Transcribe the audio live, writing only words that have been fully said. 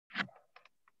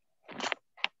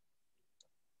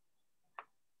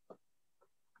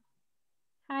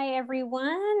Hi,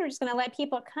 everyone. We're just going to let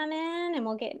people come in and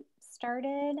we'll get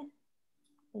started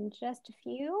in just a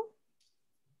few.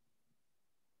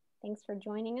 Thanks for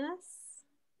joining us.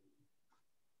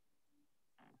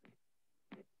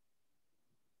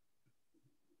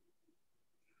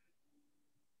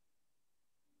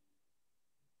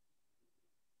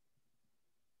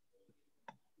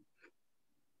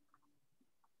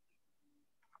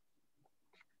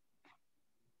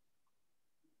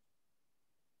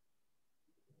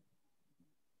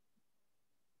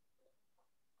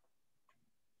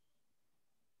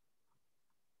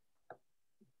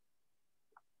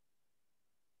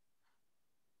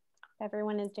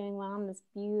 Everyone is doing well on this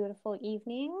beautiful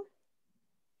evening.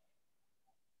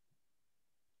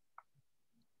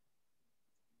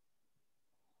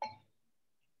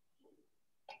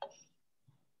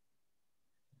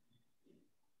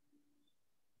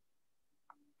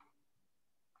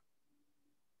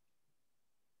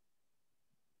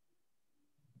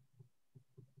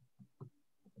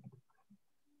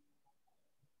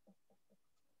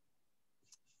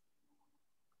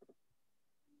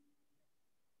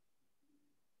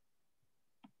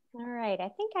 All right, I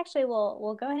think actually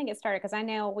we'll go ahead and get started because I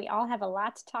know we all have a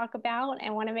lot to talk about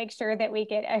and want to make sure that we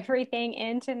get everything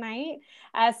in tonight.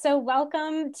 So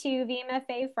welcome to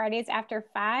VMFA Fridays After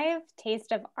 5,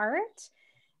 Taste of Art.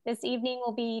 This evening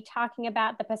we'll be talking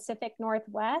about the Pacific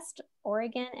Northwest,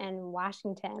 Oregon, and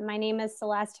Washington. My name is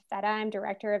Celeste Fetta. I'm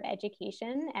Director of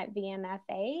Education at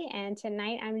VMFA, and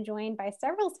tonight I'm joined by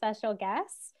several special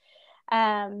guests.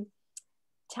 Tom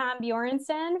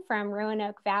Bjornsen from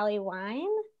Roanoke Valley Wine,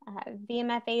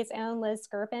 VMFA's own Liz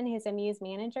Skirpan, who's Amuse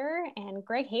Manager, and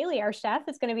Greg Haley, our chef,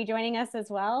 is going to be joining us as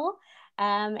well.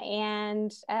 I'm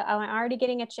already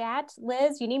getting a chat.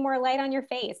 Liz, you need more light on your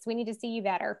face. We need to see you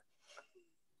better.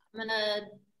 I'm gonna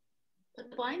put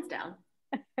the blinds down.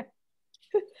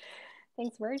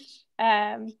 Thanks, Virg.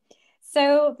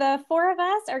 So the four of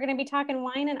us are going to be talking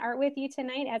wine and art with you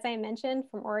tonight, as I mentioned,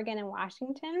 from Oregon and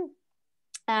Washington.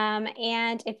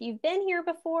 And if you've been here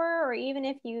before, or even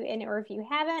if you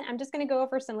haven't, I'm just going to go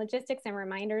over some logistics and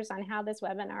reminders on how this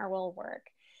webinar will work.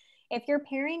 If you're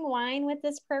pairing wine with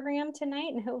this program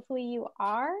tonight, and hopefully you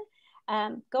are,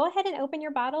 go ahead and open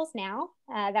your bottles now.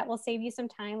 That will save you some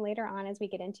time later on as we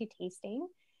get into tasting.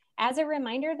 As a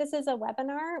reminder, this is a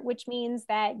webinar, which means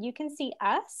that you can see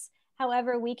us.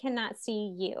 However, we cannot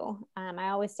see you. I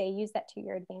always say use that to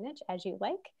your advantage as you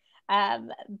like.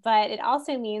 But it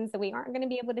also means that we aren't going to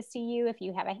be able to see you if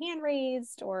you have a hand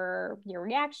raised or your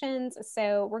reactions.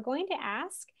 So we're going to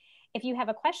ask if you have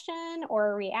a question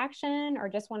or a reaction or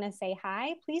just want to say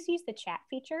hi, please use the chat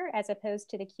feature as opposed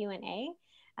to the Q&A.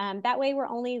 That way we're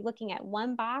only looking at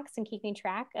one box and keeping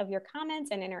track of your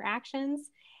comments and interactions.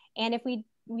 And if we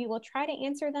will try to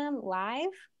answer them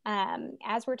live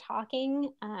as we're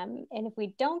talking. And if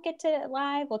we don't get to it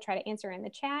live, we'll try to answer in the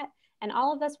chat. And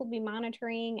all of us will be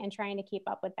monitoring and trying to keep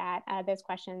up with that, those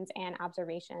questions and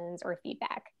observations or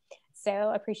feedback.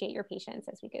 So appreciate your patience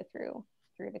as we go through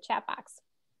the chat box.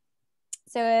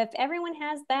 So if everyone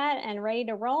has that and ready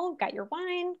to roll, got your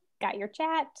wine, got your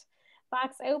chat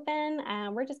box open,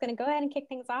 we're just gonna go ahead and kick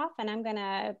things off, and I'm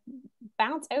gonna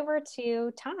bounce over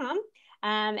to Tom,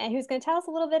 and who's gonna tell us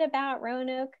a little bit about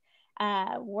Roanoke,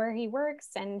 where he works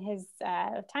and his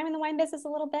time in the wine business a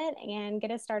little bit, and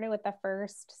get us started with the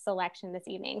first selection this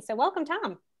evening. So welcome,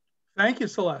 Tom. Thank you,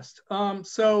 Celeste. Yeah,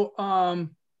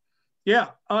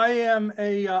 I'm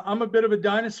a bit of a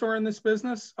dinosaur in this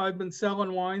business. I've been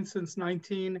selling wine since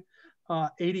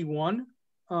 1981.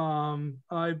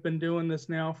 I've been doing this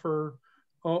now for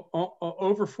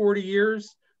over 40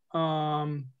 years.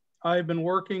 I've been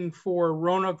working for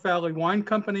Roanoke Valley Wine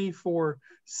Company for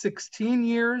 16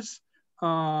 years.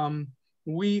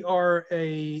 We are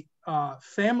a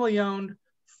family-owned,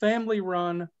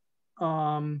 family-run,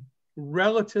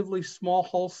 relatively small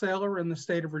wholesaler in the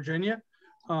state of Virginia.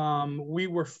 We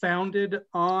were founded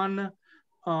on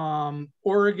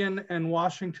Oregon and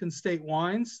Washington state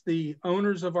wines. The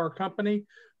owners of our company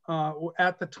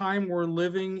at the time were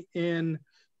living in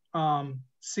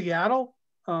Seattle,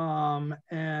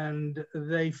 and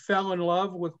they fell in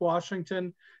love with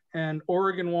Washington and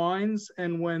Oregon wines.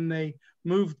 And when they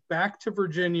moved back to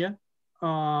Virginia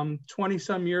 20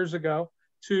 some years ago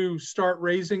to start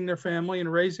raising their family and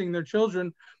raising their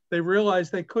children, they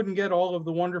realized they couldn't get all of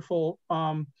the wonderful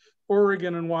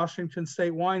Oregon and Washington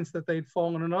state wines that they'd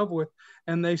fallen in love with,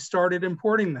 and they started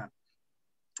importing them.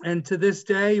 And to this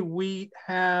day, we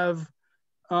have,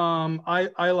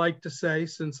 I like to say,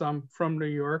 since I'm from New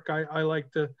York, I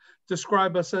like to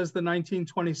describe us as the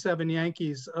 1927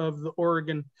 Yankees of the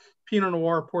Oregon Pinot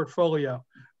Noir portfolio.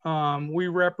 We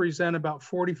represent about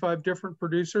 45 different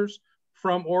producers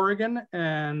from Oregon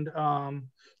and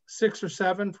 6 or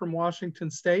 7 from Washington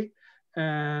State.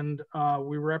 And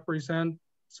we represent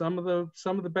some of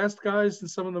the best guys and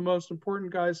some of the most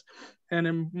important guys,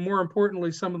 and more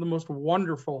importantly, some of the most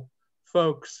wonderful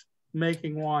folks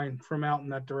making wine from out in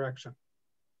that direction.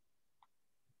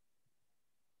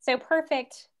 So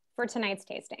perfect for tonight's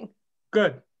tasting.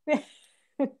 Good.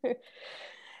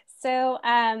 So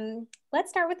let's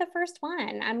start with the first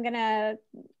one. We're gonna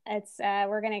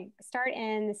start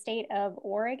in the state of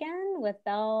Oregon with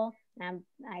Bell. I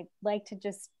like to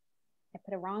I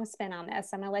put a wrong spin on this.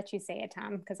 I'm gonna let you say it,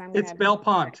 Tom, because it's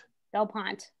Belpont.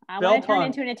 Belpont. I want to turn it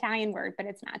into an Italian word, but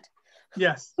it's not.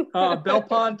 Yes,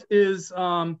 Belpont is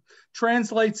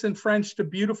translates in French to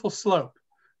beautiful slope.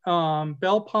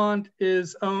 Belpont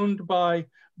is owned by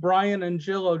Brian and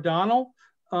Jill O'Donnell.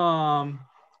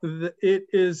 It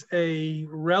is a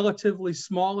relatively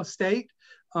small estate.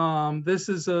 This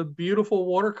is a beautiful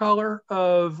watercolor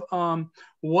of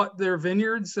what their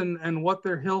vineyards and what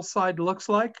their hillside looks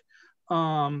like.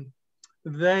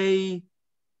 They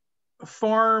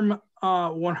farm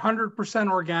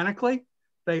 100% organically.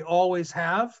 They always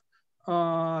have.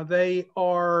 They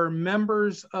are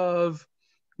members of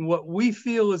what we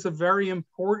feel is a very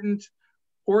important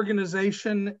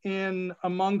organization in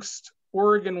amongst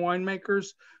Oregon winemakers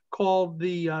called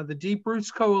the Deep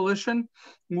Roots Coalition,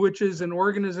 which is an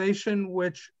organization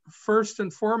which first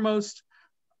and foremost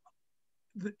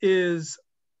is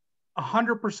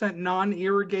 100%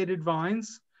 non-irrigated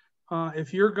vines.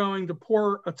 If you're going to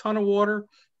pour a ton of water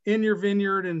in your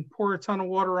vineyard and pour a ton of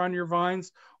water on your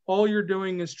vines, all you're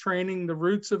doing is training the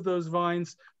roots of those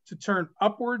vines to turn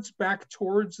upwards back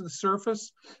towards the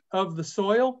surface of the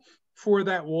soil for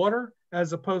that water,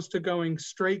 as opposed to going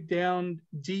straight down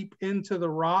deep into the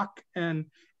rock and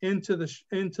into the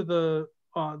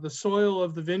soil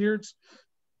of the vineyards,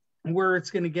 where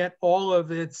it's going to get all of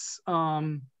its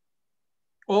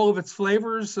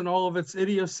flavors and all of its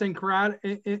idiosyncratic.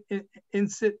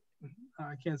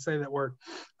 I can't say that word.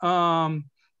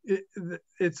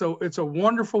 It's a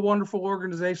wonderful, wonderful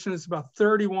organization. It's about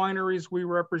 30 wineries. We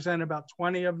represent about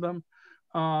 20 of them.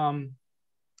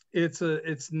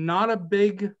 It's not a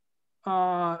big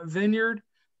vineyard.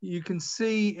 You can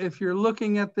see, if you're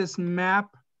looking at this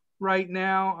map right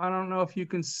now, I don't know if you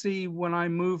can see when I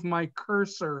move my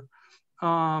cursor,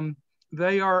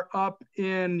 they are up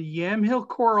in Yamhill,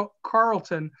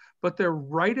 Carlton, but they're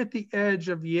right at the edge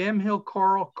of Yamhill,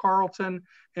 Carlton,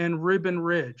 and Ribbon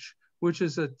Ridge, which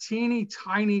is a teeny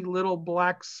tiny little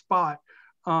black spot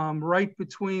right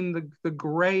between the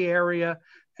gray area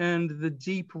and the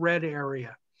deep red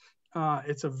area.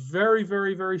 It's a very,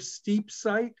 very, very steep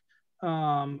site.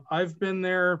 I've been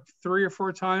there 3 or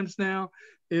 4 times now.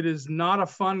 It is not a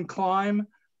fun climb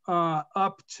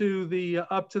up to the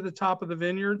top of the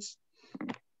vineyards.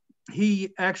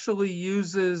 He actually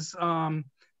uses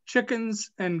chickens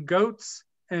and goats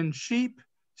and sheep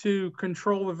to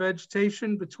control the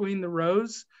vegetation between the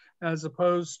rows, as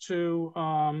opposed to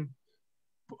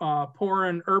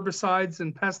pouring herbicides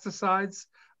and pesticides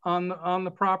on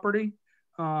the property.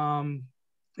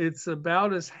 It's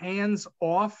about as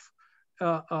hands-off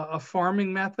a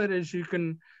farming method as you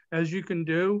can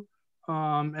do.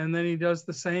 And then he does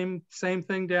the same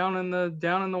thing down in the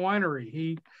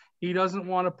winery. He doesn't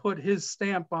want to put his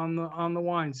stamp on the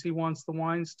wines. He wants the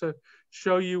wines to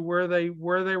show you where they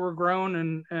were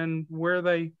grown and where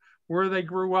they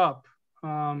grew up.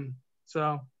 And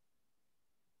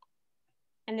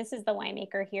this is the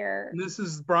winemaker here. This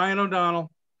is Brian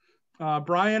O'Donnell.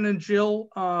 Brian and Jill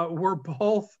were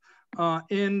both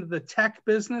in the tech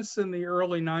business in the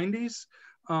early 90s.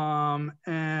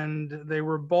 And they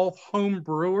were both home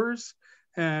brewers,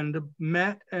 and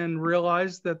met and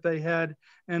realized that they had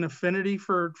an affinity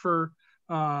for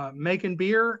making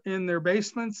beer in their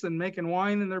basements and making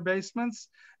wine in their basements,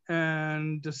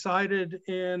 and decided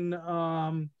in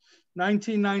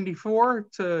 1994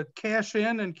 to cash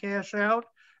in and cash out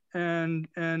and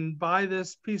buy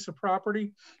this piece of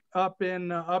property up in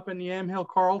Yamhill,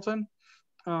 Carlton,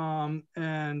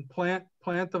 and plant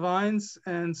the vines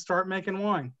and start making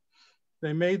wine.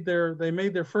 They made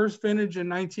their first vintage in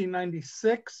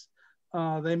 1996.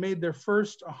 They made their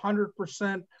first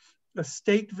 100%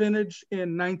 estate vintage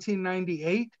in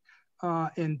 1998.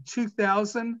 In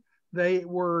 2000, they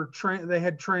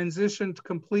had transitioned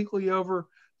completely over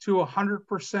to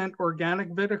 100% organic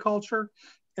viticulture,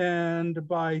 and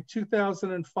by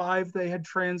 2005, they had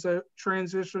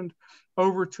transitioned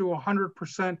over to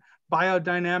 100%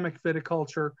 biodynamic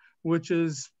viticulture, which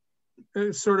is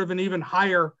sort of an even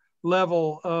higher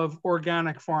level of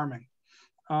organic farming.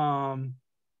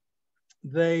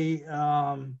 They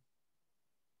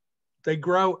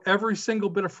grow every single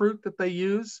bit of fruit that they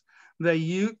use.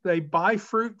 They buy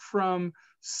fruit from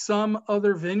some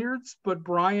other vineyards, but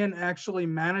Brian actually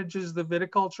manages the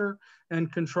viticulture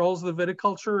and controls the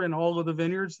viticulture in all of the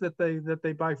vineyards that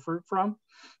they buy fruit from.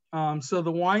 So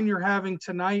the wine you're having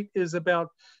tonight is about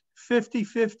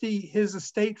 50-50 his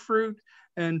estate fruit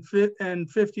and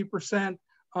 50%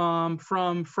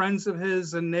 from friends of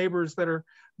his and neighbors that are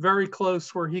very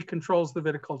close where he controls the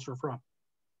viticulture from.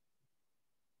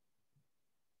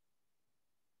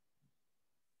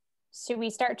 Should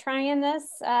we start trying this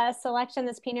selection,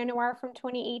 this Pinot Noir from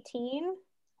 2018?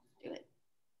 Do it.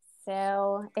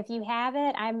 So if you have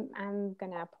it, I'm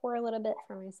gonna pour a little bit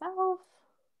for myself.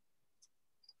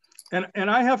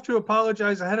 And I have to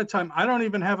apologize ahead of time. I don't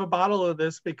even have a bottle of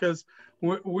this because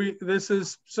this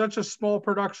is such a small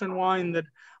production wine that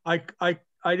I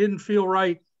didn't feel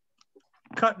right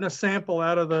cutting a sample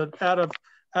out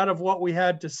of what we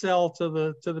had to sell to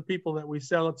the people that we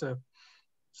sell it to.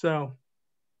 So,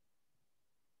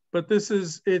 but this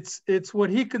is it's what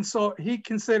he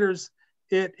considers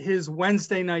it his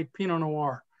Wednesday night Pinot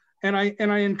Noir, and I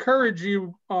encourage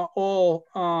you all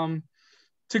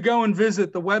to go and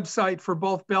visit the website for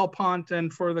both Belpont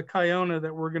and for the Kiona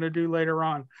that we're going to do later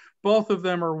on. Both of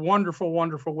them are wonderful,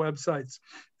 wonderful websites,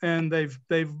 and they've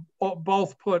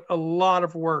both put a lot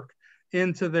of work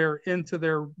into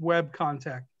their web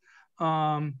contact.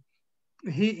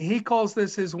 He calls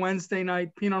this his Wednesday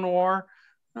night Pinot Noir.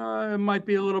 It might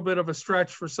be a little bit of a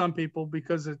stretch for some people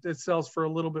because it sells for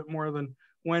a little bit more than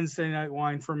Wednesday night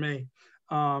wine for me.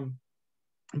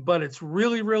 But it's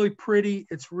really, really pretty.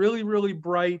 It's really, really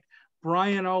bright.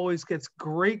 Brian always gets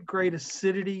great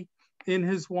acidity in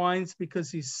his wines because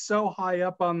he's so high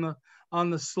up on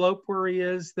the slope where he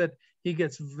is that he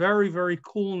gets very, very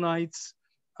cool nights.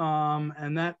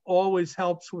 And that always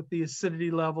helps with the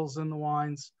acidity levels in the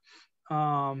wines.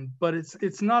 But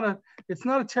it's not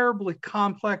a terribly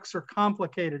complex or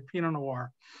complicated Pinot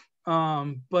Noir.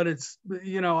 But it's,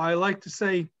 I like to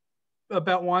say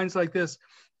about wines like this,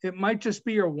 it might just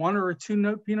be a 1 or a 2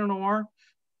 note Pinot Noir,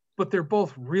 but they're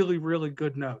both really, really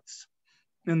good notes.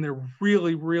 And they're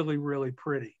really, really, really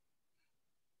pretty.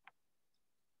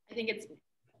 I think it's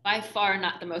by far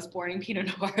not the most boring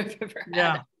Pinot Noir I've ever had.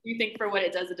 Yeah. You think for what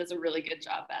it does a really good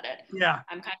job at it. Yeah.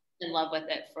 I'm kind of in love with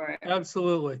it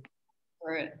absolutely.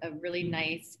 For a really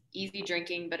nice, easy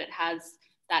drinking, but it has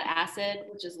that acid,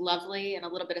 which is lovely, and a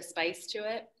little bit of spice to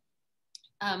it.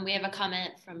 We have a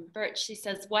comment from Birch. She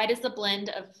says, why does he blend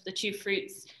the two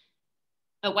fruits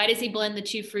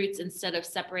instead of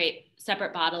separate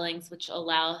bottlings, which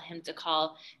allow him to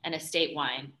call an estate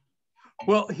wine?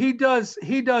 Well, he does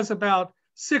about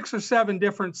 6 or 7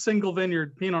 different single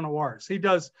vineyard Pinot Noirs. He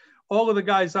does all of the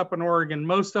guys up in Oregon.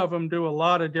 Most of them do a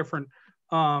lot of different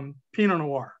Pinot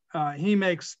Noir. He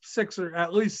makes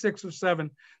at least 6 or 7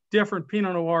 different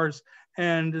Pinot Noirs.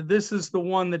 And this is the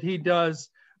one that he does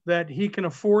that he can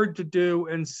afford to do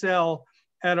and sell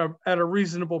at a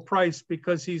reasonable price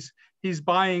because he's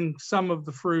buying some of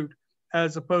the fruit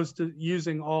as opposed to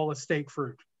using all estate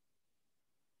fruit.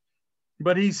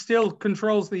 But he still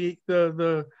controls the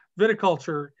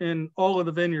viticulture in all of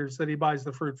the vineyards that he buys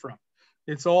the fruit from.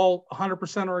 It's all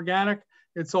 100% organic.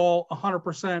 It's all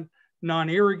 100%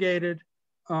 non-irrigated.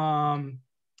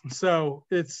 So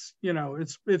it's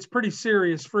pretty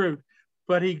serious fruit,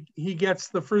 but he gets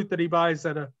the fruit that he buys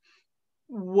at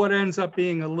what ends up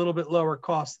being a little bit lower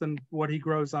cost than what he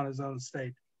grows on his own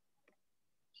estate.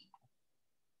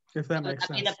 If that makes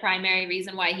sense. Would that be the primary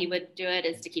reason why he would do it,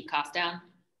 is to keep costs down?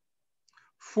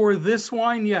 For this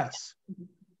wine, yes.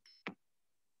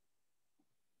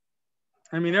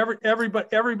 I mean,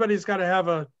 everybody's got to have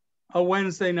a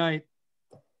Wednesday night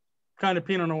kind of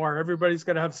Pinot Noir. Everybody's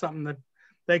got to have something that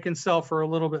they can sell for a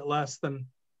little bit less than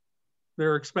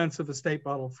their expensive estate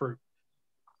bottled fruit.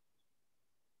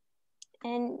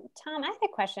 And Tom, I had a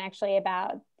question actually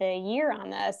about the year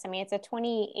on this. I mean, it's a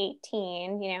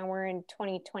 2018, we're in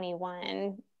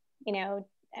 2021, and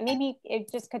maybe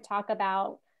it just could talk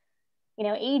about,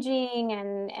 aging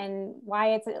and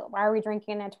why are we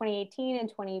drinking a 2018 and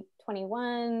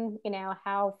 2021,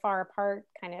 how far apart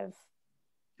kind of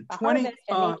the harvest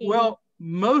and making... Well,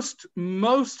 most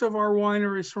of our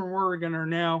wineries from Oregon are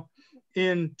now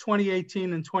in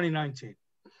 2018 and 2019.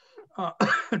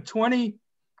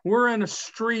 We're in a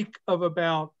streak of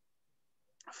about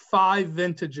 5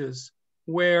 vintages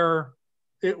where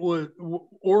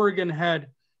Oregon had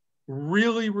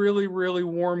really, really, really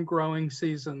warm growing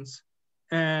seasons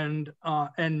and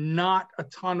not a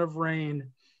ton of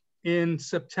rain in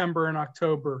September and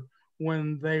October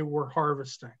when they were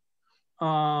harvesting.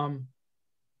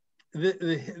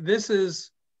 this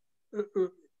is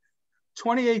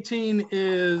 2018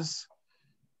 is,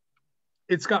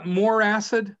 it's got more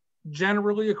acid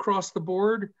generally across the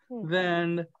board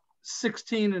than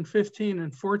 16 and 15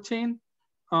 and 14,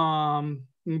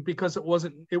 because it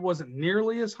wasn't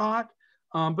nearly as hot.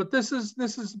 But this is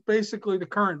basically the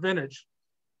current vintage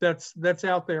that's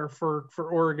out there for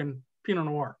Oregon Pinot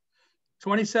Noir.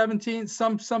 2017,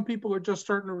 some people are just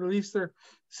starting to release their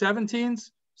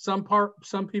 17s. Some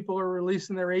people are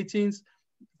releasing their 18s.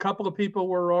 A couple of people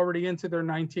were already into their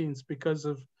 19s because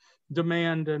of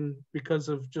demand and because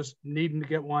of just needing to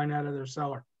get wine out of their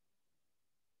cellar.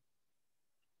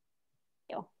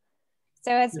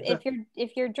 So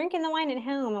if you're drinking the wine at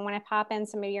home and want to pop in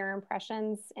some of your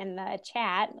impressions in the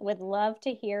chat, would love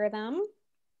to hear them.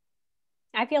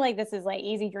 I feel like this is like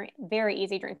very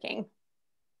easy drinking.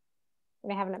 I'm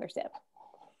gonna have another sip.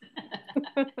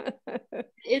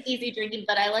 It's easy drinking,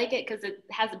 but I like it because it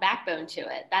has a backbone to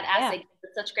it. That acid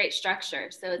gives such great structure,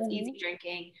 so it's easy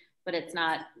drinking, but it's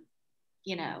not,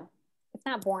 it's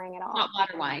not boring at all. Not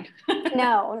water wine.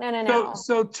 No.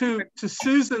 So to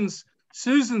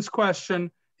Susan's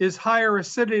question, is higher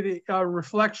acidity a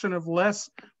reflection of less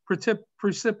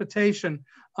precipitation?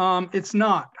 It's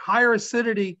not. Higher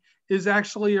acidity is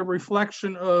actually a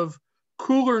reflection of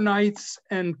cooler nights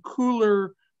and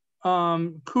cooler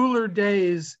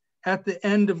days at the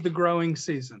end of the growing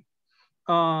season.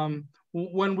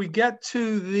 When we get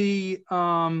to the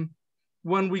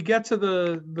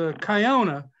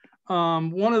Kiona,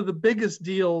 one of the biggest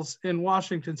deals in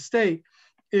Washington State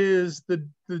is the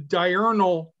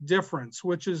diurnal difference,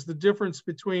 which is the difference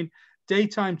between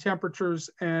daytime temperatures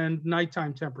and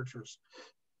nighttime temperatures.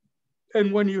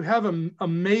 And when you have a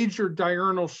major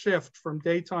diurnal shift from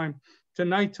daytime to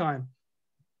nighttime,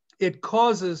 it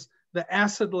causes the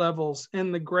acid levels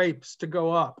in the grapes to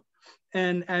go up.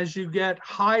 And as you get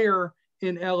higher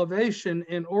in elevation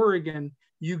in Oregon,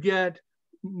 you get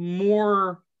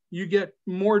more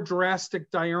drastic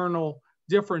diurnal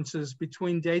differences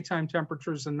between daytime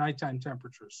temperatures and nighttime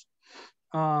temperatures.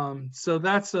 So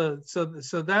that's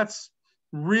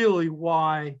really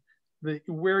why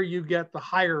where you get the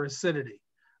higher acidity.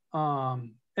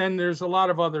 And there's a lot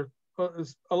of other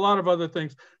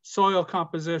things, soil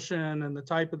composition and the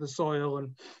type of the soil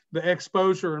and the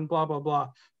exposure and blah, blah, blah.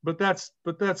 But that's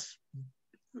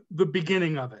the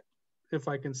beginning of it, if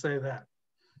I can say that.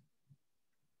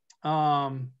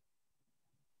 You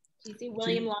see,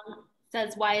 William Long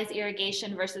says, why is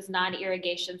irrigation versus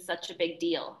non-irrigation such a big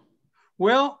deal?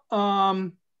 Well,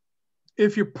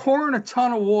 if you're pouring a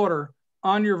ton of water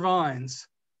on your vines,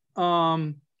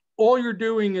 all you're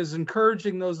doing is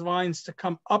encouraging those vines to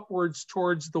come upwards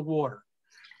towards the water.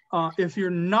 If you're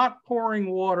not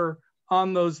pouring water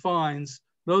on those vines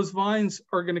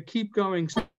are going to keep going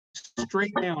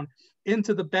straight down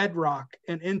into the bedrock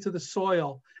and into the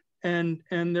soil, and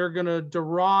they're going to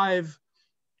derive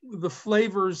the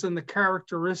flavors and the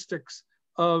characteristics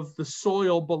of the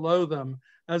soil below them,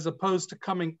 as opposed to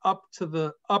coming up to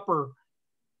the upper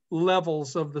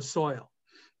levels of the soil.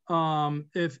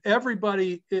 If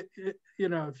everybody, if you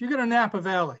go to Napa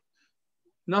Valley,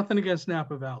 nothing against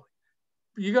Napa Valley,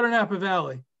 you go to Napa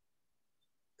Valley,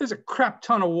 there's a crap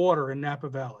ton of water in Napa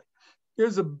Valley.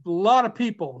 There's a lot of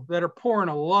people that are pouring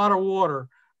a lot of water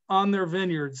on their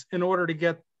vineyards in order to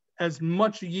get as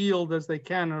much yield as they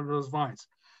can out of those vines.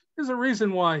 There's a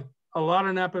reason why a lot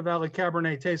of Napa Valley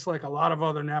Cabernet tastes like a lot of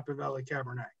other Napa Valley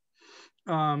Cabernet.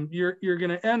 You're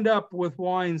going to end up with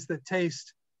wines that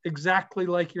taste exactly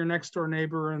like your next door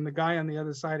neighbor and the guy on the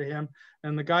other side of him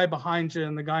and the guy behind you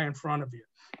and the guy in front of you.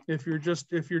 If you're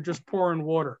just pouring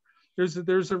water,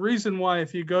 there's a reason why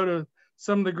if you go to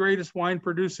some of the greatest wine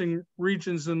producing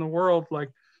regions in the world, like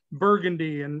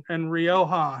Burgundy and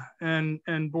Rioja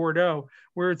and Bordeaux,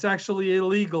 where it's actually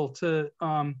illegal to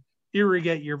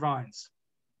irrigate your vines,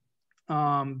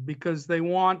 because they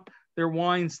want their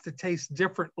wines to taste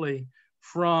differently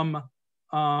from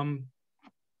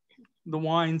the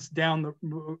wines down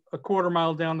a quarter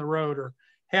mile down the road or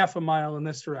half a mile in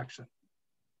this direction.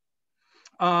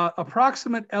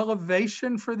 Approximate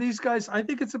elevation for these guys, I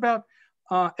think it's about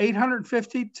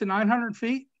 850 to 900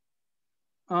 feet,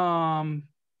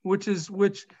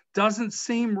 which doesn't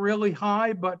seem really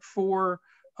high, but for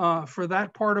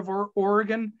that part of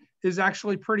Oregon is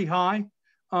actually pretty high.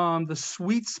 The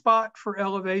sweet spot for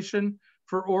elevation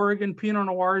for Oregon Pinot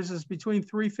Noirs is between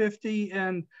 350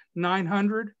 and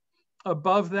 900.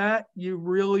 Above that, you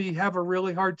really have a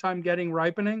really hard time getting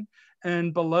ripening.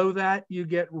 And below that, you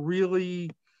get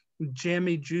really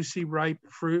jammy, juicy, ripe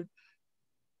fruit.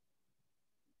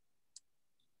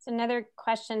 So another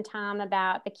question, Tom,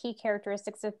 about the key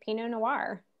characteristics of Pinot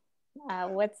Noir.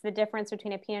 What's the difference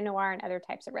between a Pinot Noir and other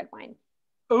types of red wine?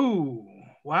 Oh,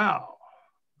 wow.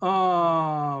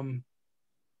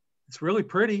 It's really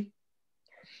pretty.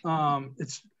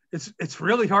 It's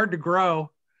really hard to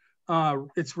grow.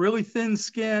 It's really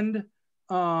thin-skinned.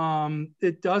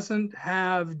 It doesn't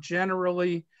have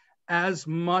generally as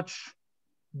much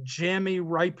jammy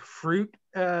ripe fruit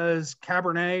as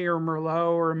Cabernet or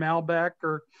Merlot or Malbec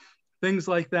or things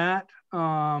like that.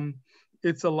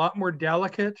 It's a lot more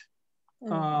delicate.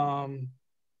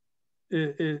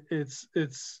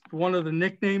 It's one of the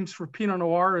nicknames for Pinot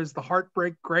Noir is the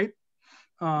heartbreak grape,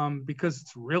 because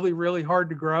it's really, really hard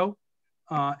to grow,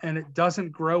 and it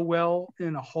doesn't grow well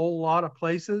in a whole lot of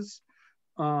places.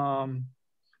 I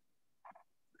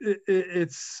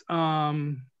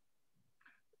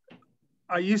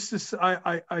used to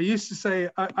say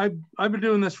I've been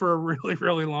doing this for a really,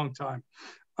 really long time.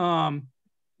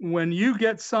 When you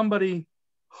get somebody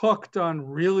hooked on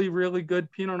really, really good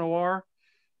Pinot Noir,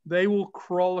 they will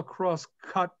crawl across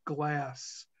cut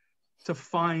glass to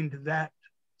find that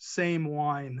same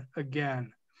wine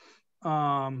again.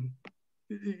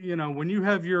 You know, when you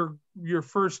have your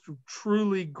first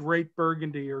truly great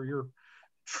Burgundy or your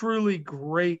truly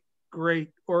great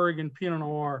Oregon Pinot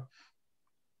Noir,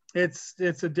 it's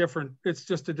just a different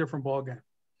ballgame.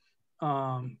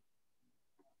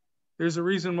 There's a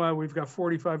reason why we've got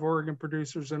 45 Oregon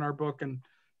producers in our book and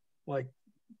like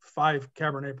 5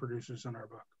 Cabernet producers in our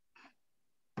book.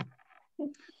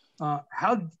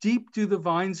 How deep do the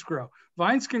vines grow?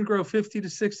 Vines can grow 50 to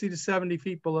 60 to 70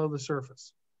 feet below the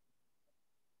surface.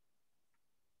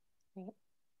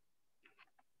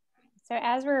 So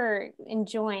as we're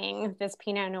enjoying this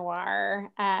Pinot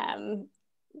Noir,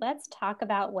 let's talk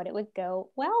about what it would go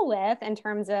well with in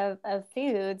terms of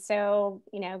food. So,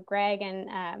 you know, Greg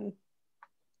and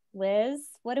Liz,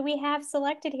 what do we have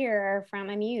selected here from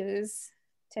Amuse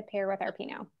to pair with our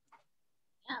Pinot?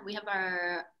 Yeah, we have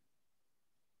our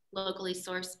locally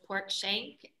sourced pork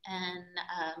shank and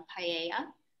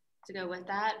paella to go with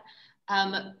that.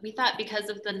 We thought because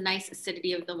of the nice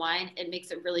acidity of the wine, it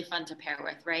makes it really fun to pair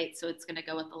with, right? So it's going to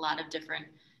go with a lot of different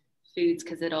foods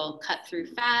because it'll cut through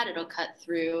fat, it'll cut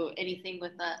through anything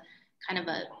with a kind of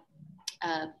that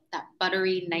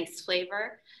buttery, nice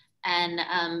flavor. And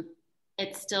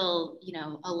it's still, you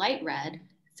know, a light red,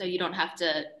 so you don't have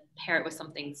to pair it with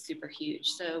something super huge.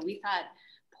 So we thought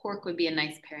pork would be a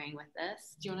nice pairing with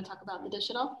this. Do you want to talk about the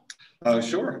dish at all?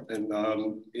 Sure. And,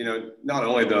 you know, not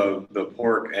only the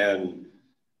pork and,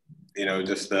 you know,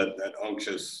 just that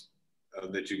unctuous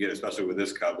that you get, especially with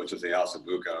this cup, which is the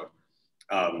Alsabuco.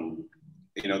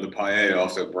 You know, the paella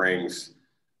also brings,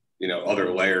 you know,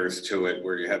 other layers to it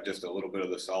where you have just a little bit of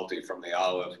the salty from the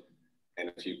olive. And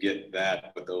if you get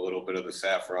that with a little bit of the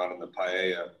saffron and the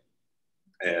paella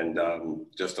and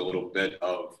just a little bit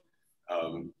of,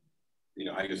 you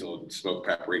know, I use a little smoked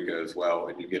paprika as well.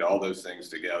 And you get all those things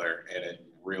together and it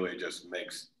really just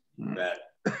makes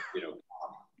that, you know,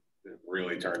 it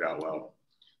really turned out well.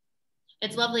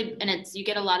 It's lovely. And you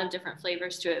get a lot of different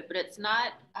flavors to it, but it's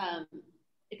not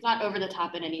over the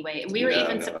top in any way. And we were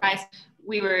surprised.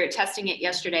 We were testing it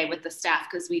yesterday with the staff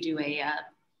because we do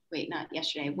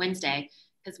Wednesday,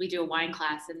 because we do a wine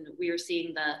class, and we were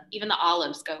seeing even the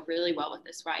olives go really well with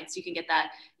this wine. So you can get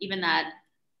that, even that,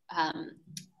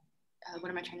 what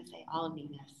am I trying to say?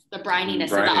 Oliviness, the brininess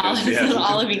of the olives, yeah. The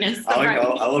oliviness.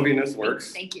 Oliviness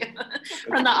works. Thank you.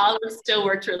 From the olives still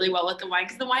worked really well with the wine,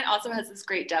 because the wine also has this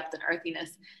great depth and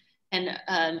earthiness. And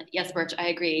yes, Birch, I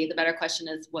agree. The better question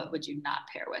is, what would you not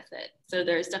pair with it? So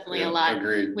there's definitely a lot.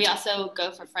 Agreed. We also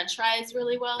go for French fries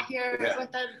really well here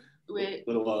with them.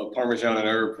 Little Parmesan and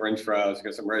herb French fries,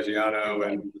 got some Reggiano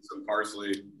and some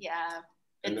parsley. Yeah,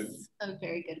 it's a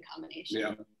very good combination.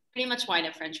 Yeah. Pretty much wine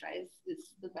and French fries is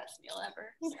the best meal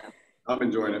ever. So. I'm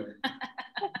enjoying it.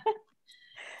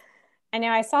 I know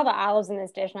I saw the olives in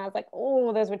this dish and I was like,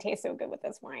 oh, those would taste so good with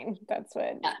this wine. That's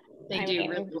what they do.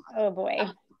 Really well. Oh boy.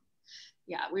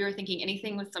 Yeah, we were thinking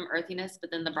anything with some earthiness,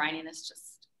 but then the brininess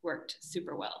just worked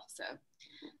super well. So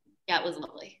yeah, it was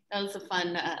lovely. That was a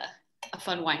fun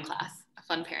wine class, a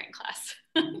fun pairing class.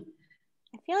 I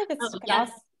feel like this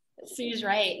Sue's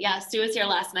right. Yeah, Sue was here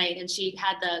last night and she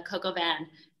had the cocoa van,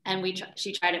 and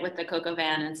she tried it with the cocoa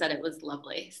van and said it was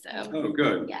lovely. So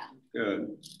good. Yeah.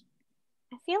 Good.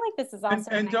 I feel like this is also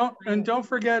don't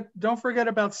forget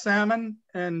about salmon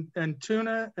and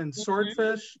tuna and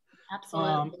swordfish.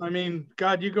 Absolutely. I mean,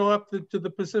 God, you go up to the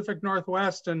Pacific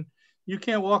Northwest and you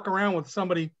can't walk around with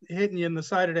somebody hitting you in the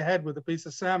side of the head with a piece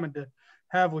of salmon to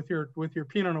have with your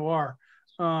Pinot Noir.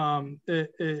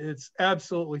 It's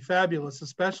absolutely fabulous,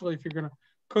 especially if you're going to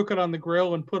cook it on the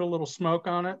grill and put a little smoke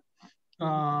on it.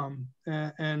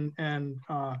 and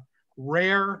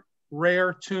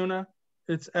rare tuna.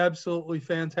 It's absolutely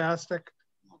fantastic.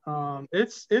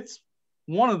 It's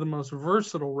one of the most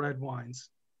versatile red wines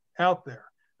out there.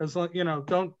 As long, you know,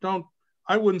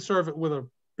 I wouldn't serve it with a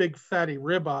big fatty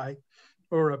ribeye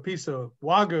or a piece of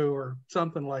wagyu or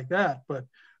something like that, but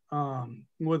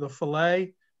with a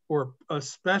fillet or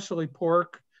especially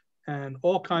pork and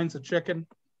all kinds of chicken,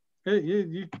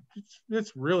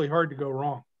 it's really hard to go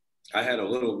wrong. I had a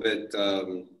little bit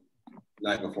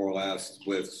night before last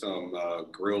with some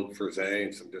grilled frisee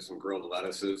and some grilled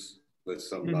lettuces with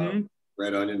some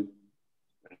red onion,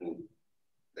 and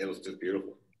it was just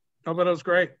beautiful. Oh, but it was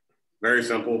great. Very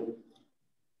simple,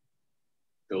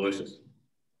 delicious.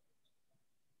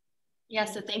 Yeah,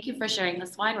 so thank you for sharing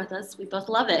this wine with us. We both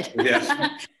love it. Yes.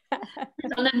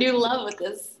 On a new love with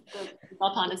this. The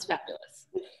Balkan is fabulous.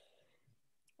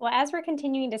 Well, as we're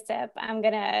continuing to sip, I'm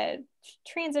going to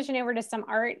transition over to some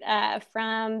art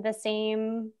from the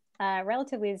same,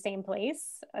 relatively the same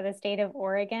place, the state of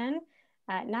Oregon.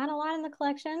 Not a lot in the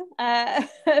collection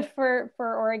for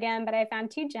Oregon, but I found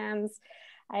two gems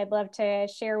I'd love to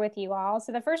share with you all.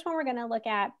 So the first one we're going to look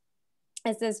at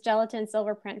is this gelatin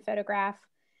silver print photograph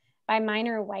by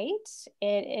Minor White.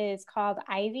 It is called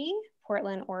Ivy,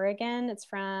 Portland, Oregon. It's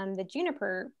from the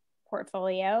Juniper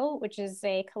portfolio, which is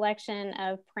a collection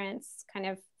of prints kind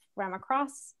of from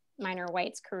across Minor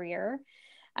White's career.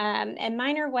 And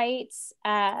Minor White's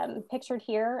pictured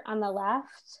here on the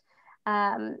left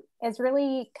is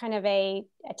really kind of a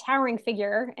towering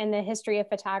figure in the history of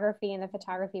photography and the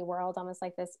photography world, almost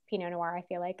like this Pinot Noir, I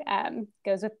feel like,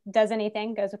 goes with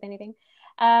anything.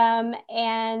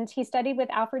 And he studied with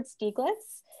Alfred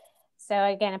Stieglitz. So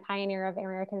again, a pioneer of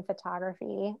American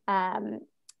photography.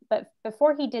 But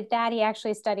before he did that, he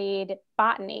actually studied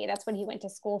botany. That's what he went to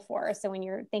school for. So when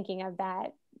you're thinking of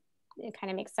that, it kind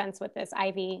of makes sense with this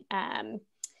Ivy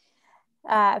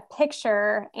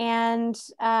picture. And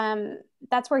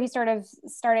that's where he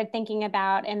started thinking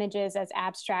about images as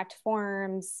abstract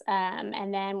forms.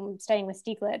 And then studying with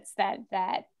Stieglitz,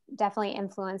 that definitely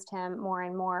influenced him more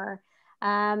and more.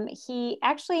 He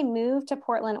actually moved to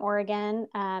Portland, Oregon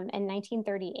in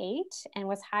 1938 and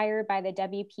was hired by the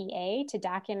WPA to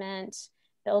document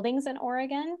buildings in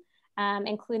Oregon,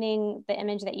 including the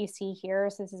image that you see here.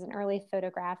 So this is an early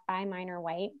photograph by Minor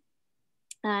White.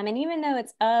 And even though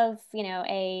it's of, you know,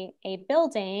 a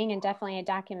building and definitely a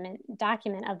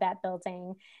document of that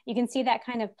building, you can see that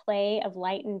kind of play of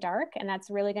light and dark, and that's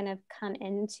really going to come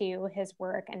into his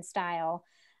work and style.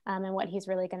 And what he's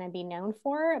really going to be known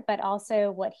for, but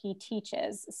also what he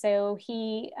teaches. So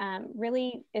he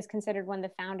really is considered one of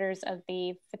the founders of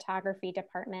the photography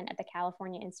department at the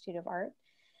California Institute of Art,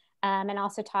 and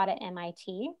also taught at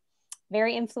MIT.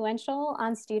 Very influential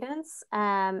on students.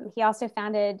 He also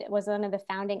was one of the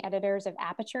founding editors of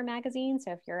Aperture magazine.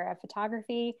 So if you're a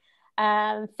photography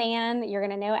fan, you're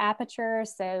going to know Aperture.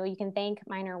 So you can thank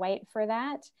Minor White for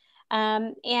that.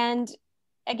 And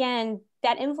again,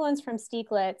 that influence from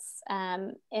Stieglitz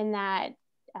in that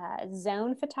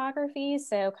zone photography,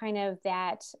 so kind of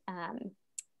that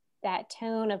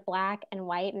tone of black and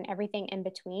white and everything in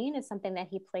between is something that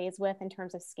he plays with in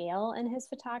terms of scale in his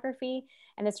photography.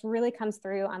 And this really comes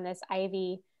through on this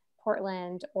Ivy,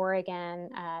 Portland, Oregon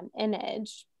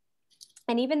image.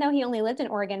 And even though he only lived in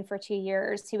Oregon for 2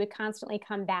 years, he would constantly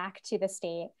come back to the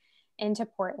state, into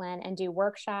Portland, and do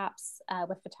workshops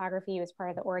with photography. He was part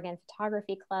of the Oregon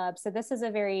Photography Club. So this is a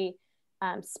very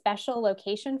special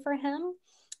location for him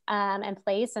and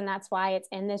place. And that's why it's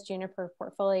in this Juniper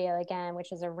portfolio again,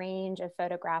 which is a range of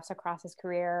photographs across his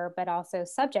career, but also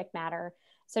subject matter.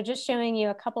 So just showing you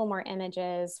a couple more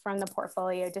images from the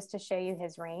portfolio just to show you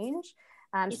his range.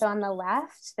 So on the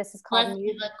left, this is called...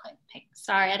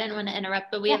 Sorry, I didn't want to interrupt,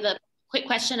 but we have a quick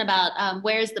question about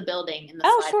where is the building in the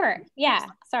slide? Sure. Yeah.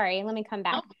 Sorry. Let me come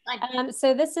back.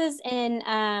 So this is in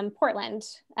Portland.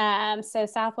 So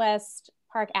Southwest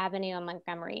Park Avenue and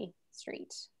Montgomery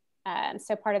Street.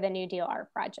 So part of the New Deal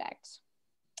Art Project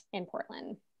in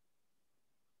Portland.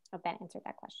 Hope that answered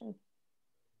that question.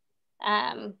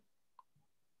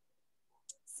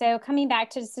 So coming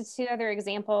back to just two other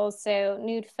examples, so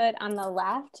Nude Foot on the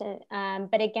left,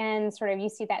 but again, sort of you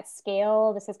see that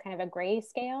scale. This is kind of a gray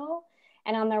scale.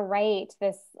 And on the right,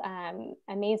 this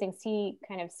amazing sea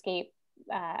kind of scape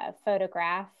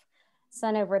photograph,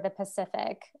 sun over the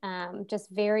Pacific, just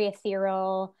very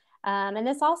ethereal. And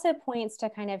this also points to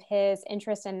kind of his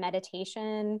interest in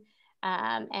meditation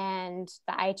and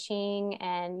the I Ching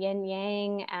and yin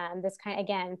yang, this kind of,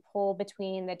 again, pull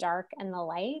between the dark and the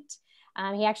light.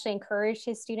 He actually encouraged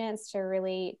his students to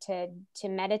really to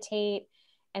meditate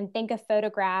and think of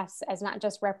photographs as not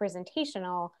just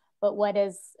representational, but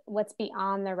what's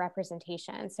beyond the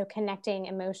representation. So connecting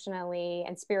emotionally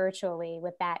and spiritually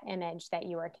with that image that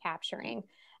you are capturing.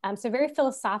 So very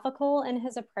philosophical in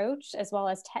his approach, as well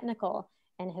as technical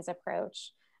in his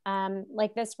approach.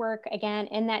 Like this work, again,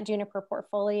 in that Juniper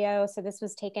portfolio. So this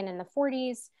was taken in the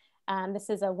 40s. This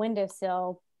is a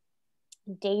windowsill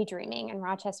daydreaming in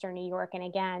Rochester, New York. And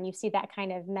again, you see that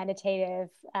kind of meditative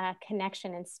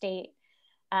connection and state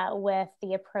with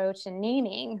the approach and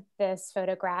naming this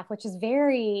photograph, which is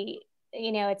very,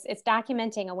 you know, it's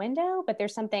documenting a window, but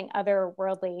there's something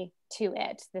otherworldly to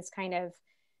it. This kind of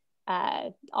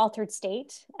altered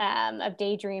state of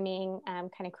daydreaming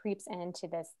kind of creeps into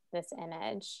this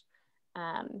image.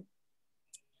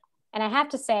 And I have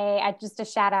to say, just a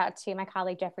shout out to my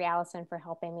colleague, Jeffrey Allison, for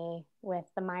helping me with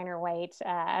the minor white,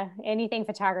 anything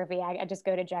photography. I just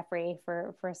go to Jeffrey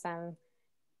for some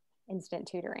instant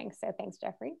tutoring. So thanks,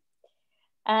 Jeffrey.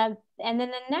 And then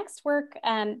the next work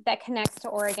that connects to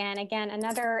Oregon, again,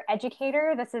 another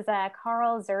educator. This is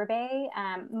Karl Zerbe,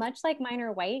 much like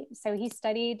Minor White. So he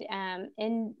studied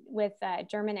with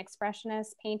German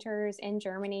expressionist painters in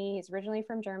Germany. He's originally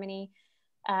from Germany,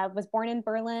 was born in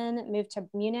Berlin, moved to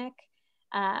Munich,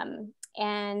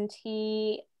 and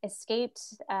he escaped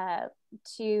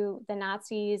to the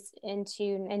Nazis in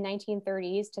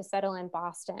 1930s to settle in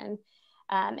Boston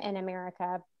in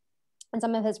America. And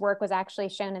some of his work was actually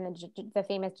shown in the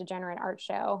famous Degenerate Art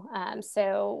Show.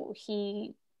 So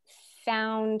he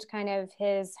found kind of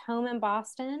his home in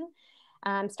Boston,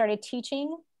 started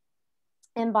teaching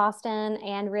in Boston,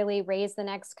 and really raised the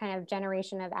next kind of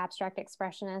generation of abstract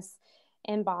expressionists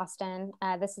in Boston.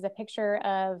 This is a picture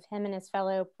of him and his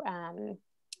fellow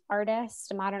artists,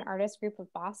 a modern artist group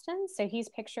of Boston. So he's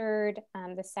pictured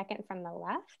the second from the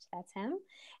left, that's him.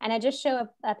 And I just show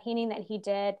a painting that he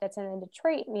did that's in the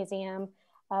Detroit Museum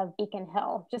of Beacon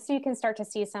Hill, just so you can start to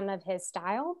see some of his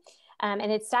style.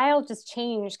 And its style just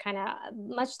changed kind of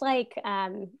much like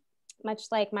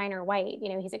Minor White.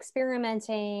 You know, he's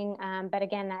experimenting, but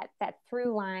again, that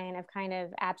through line of kind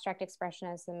of abstract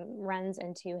expressionism runs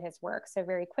into his work. So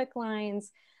very quick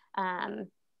lines and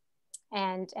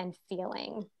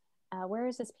feeling. Where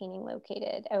is this painting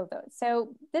located? Oh,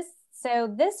 so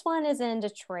this one is in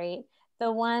Detroit.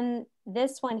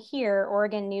 This one here,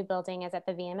 Oregon New Building, is at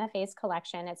the VMFA's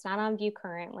collection. It's not on view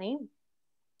currently.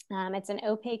 It's an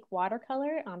opaque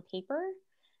watercolor on paper,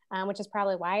 which is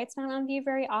probably why it's not on view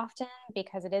very often,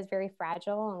 because it is very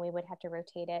fragile and we would have to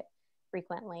rotate it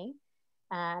frequently.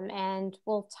 And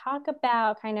we'll talk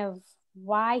about kind of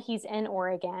why he's in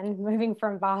Oregon, moving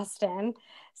from Boston.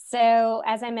 So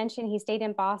as I mentioned, he stayed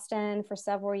in Boston for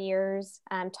several years,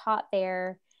 taught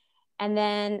there, and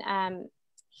then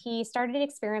he started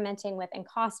experimenting with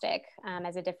encaustic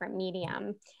as a different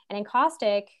medium. And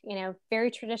encaustic, you know, very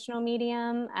traditional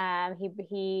medium.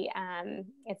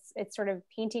 It's sort of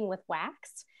painting with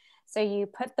wax. So you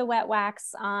put the wet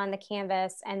wax on the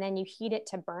canvas and then you heat it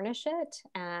to burnish it,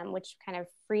 which kind of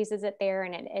freezes it there.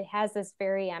 And it has this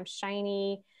very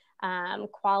shiny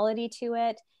quality to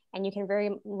it. And you can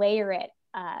layer it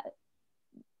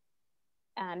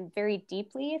very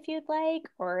deeply if you'd like,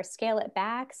 or scale it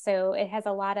back. So it has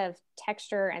a lot of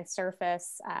texture and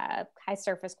surface, high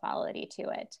surface quality to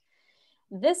it.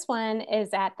 This one is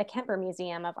at the Kemper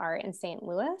Museum of Art in St.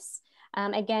 Louis.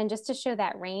 Again, just to show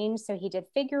that range. So he did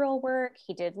figural work,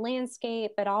 he did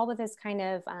landscape, but all with this kind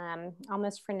of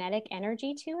almost frenetic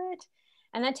energy to it.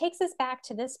 And that takes us back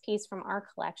to this piece from our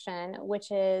collection,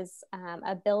 which is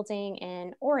a building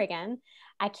in Oregon.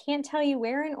 I can't tell you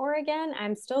where in Oregon.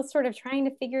 I'm still sort of trying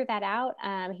to figure that out.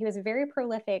 He was a very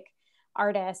prolific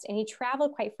artist and he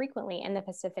traveled quite frequently in the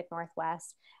Pacific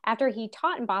Northwest. After he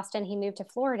taught in Boston, he moved to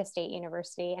Florida State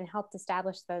University and helped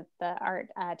establish the art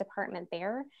department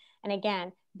there. And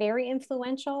again, very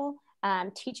influential.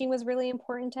 Teaching was really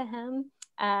important to him.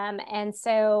 And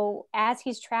so as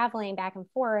he's traveling back and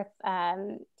forth,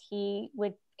 he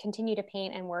would continue to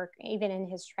paint and work even in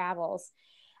his travels.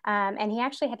 And he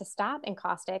actually had to stop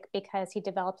encaustic because he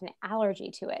developed an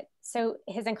allergy to it. So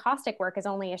his encaustic work is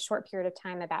only a short period of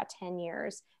time, about 10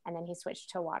 years, and then he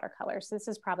switched to watercolor. So this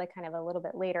is probably kind of a little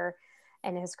bit later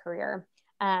in his career.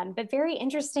 But very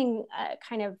interesting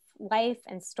kind of life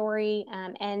and story.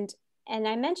 And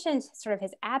I mentioned sort of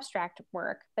his abstract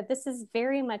work, but this is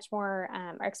very much more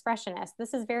expressionist.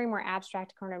 This is very more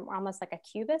abstract, kind of almost like a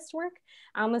cubist work.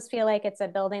 I almost feel like it's a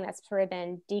building that's sort of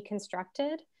been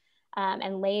deconstructed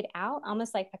and laid out,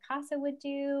 almost like Picasso would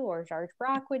do or George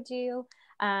Braque would do.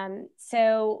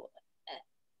 So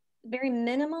very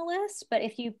minimalist, but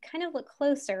if you kind of look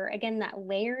closer, again, that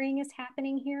layering is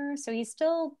happening here. So he's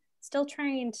still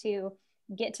trying to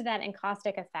get to that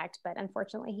encaustic effect, but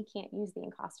unfortunately he can't use the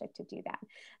encaustic to do that.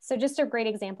 So just a great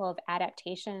example of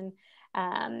adaptation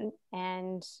and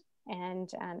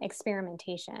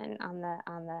experimentation on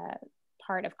the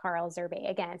part of Carl Zerbe.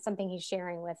 Again, it's something he's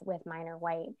sharing with Minor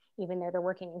White, even though they're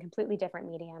working in completely different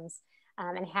mediums,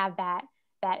 and have that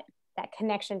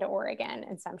connection to Oregon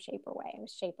in some shape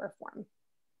or form.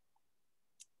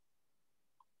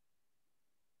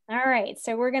 All right,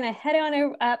 so we're going to head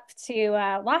on up to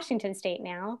Washington State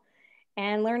now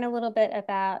and learn a little bit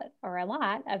about, or a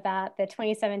lot about, the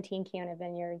 2017 Kiona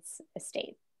Vineyards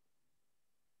estate.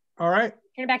 All right.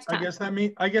 Turn it back to Tom.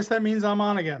 I guess that means I'm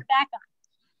on again. Back on.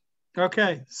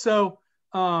 Okay, so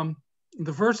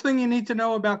the first thing you need to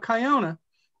know about Kiona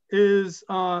is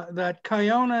that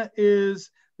Kiona is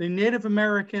the Native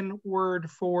American word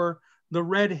for the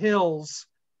Red Hills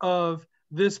of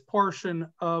this portion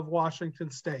of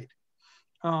Washington State.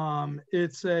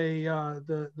 It's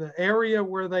the area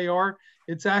where they are.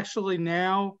 It's actually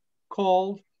now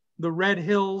called the Red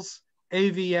Hills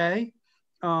AVA,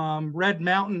 Red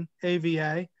Mountain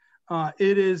AVA.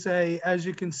 It is as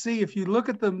you can see, if you look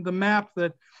at the map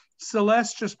that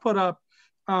Celeste just put up,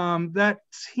 that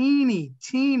teeny,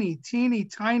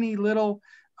 tiny little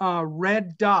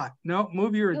red dot. No,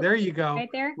 there you go. Right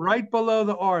there? Right below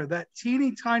the R. That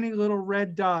teeny, tiny little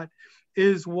red dot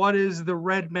is what is the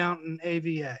Red Mountain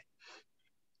AVA.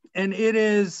 And it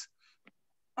is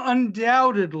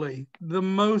undoubtedly the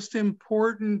most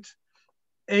important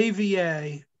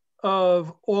AVA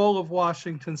of all of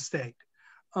Washington State.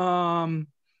 The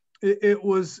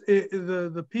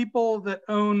people that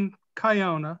own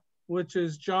Kiona, which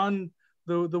is Jim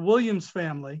Williams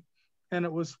family, and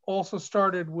it was also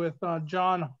started with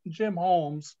Jim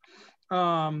Holmes.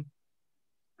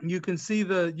 You can see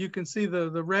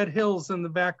the Red Hills in the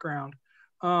background.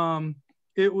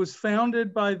 It was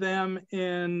founded by them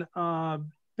in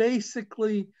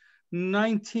basically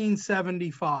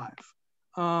 1975.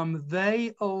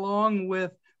 They, along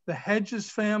with the Hedges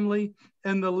family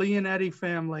and the Leonetti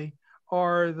family,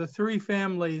 are the three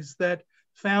families that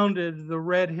founded the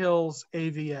Red Hills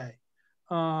AVA.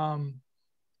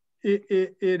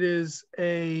 It is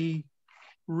a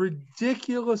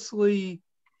ridiculously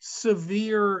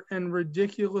severe and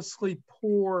ridiculously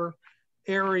poor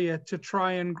area to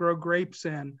try and grow grapes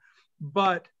in,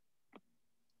 but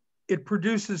it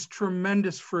produces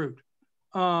tremendous fruit,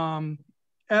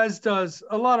 as does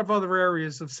a lot of other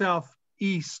areas of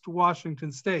Southeast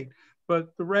Washington State,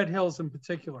 but the Red Hills in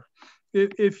particular.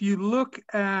 If you look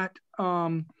at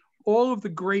all of the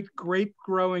great grape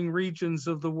growing regions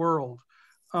of the world,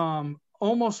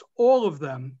 almost all of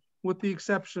them, with the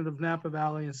exception of Napa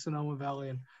Valley and Sonoma Valley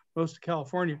and most of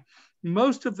California,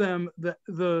 most of them,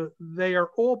 they are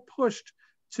all pushed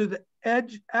to the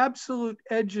absolute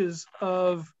edges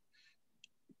of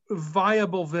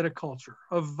viable viticulture,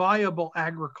 of viable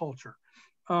agriculture.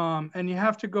 And you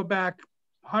have to go back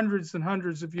hundreds and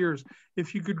hundreds of years.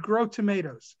 If you could grow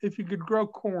tomatoes, if you could grow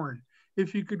corn,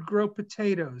 if you could grow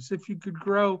potatoes, if you could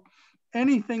grow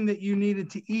anything that you needed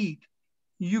to eat,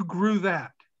 you grew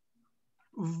that.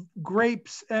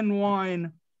 Grapes and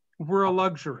wine were a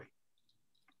luxury.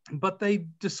 But they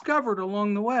discovered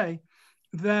along the way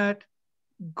that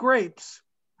grapes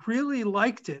really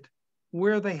liked it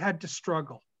where they had to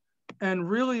struggle, and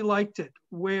really liked it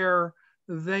where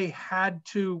they had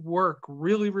to work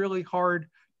really, really hard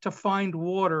to find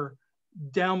water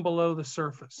down below the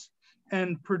surface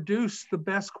and produce the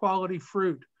best quality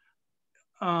fruit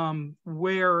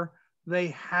where they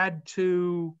had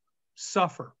to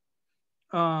suffer.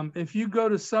 If you go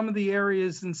to some of the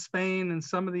areas in Spain and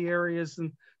some of the areas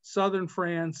in southern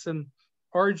France and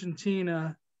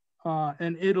Argentina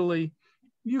and Italy,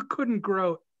 you couldn't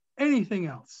grow anything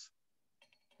else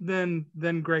than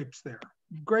grapes there.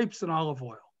 Grapes and olive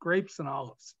oil, grapes and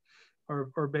olives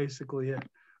are basically it.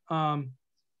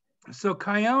 So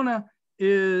Kiona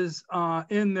is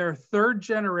in their third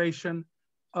generation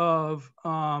of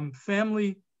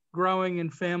family growing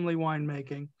and family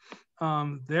winemaking.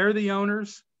 They're the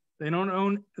owners. They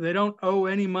don't owe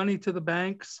any money to the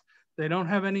banks. They don't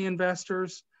have any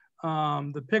investors.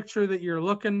 The picture that you're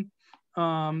looking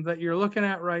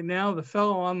at right now, the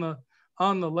fellow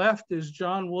on the left is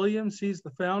John Williams. He's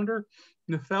the founder.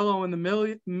 And the fellow in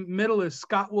the middle is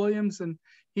Scott Williams, and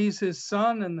he's his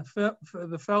son. And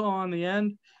the fellow on the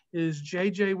end is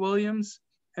J.J. Williams,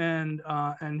 and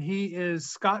he is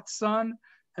Scott's son.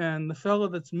 And the fellow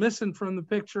that's missing from the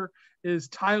picture is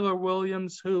Tyler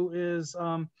Williams, who is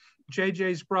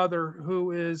JJ's brother,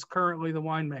 who is currently the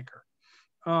winemaker.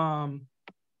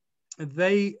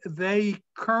 They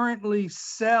currently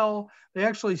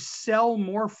actually sell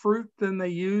more fruit than they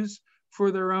use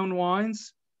for their own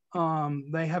wines.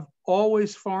 They have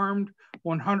always farmed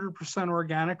 100%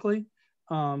 organically.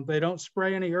 They don't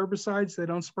spray any herbicides. They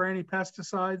don't spray any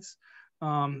pesticides.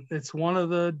 It's one of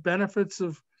the benefits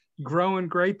of growing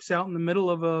grapes out in the middle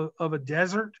of a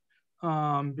desert,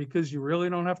 because you really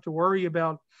don't have to worry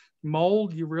about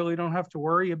mold. You really don't have to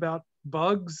worry about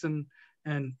bugs and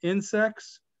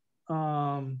insects.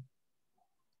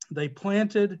 They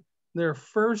planted their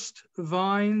first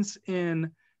vines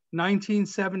in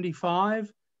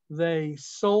 1975. They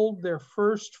sold their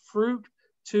first fruit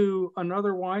to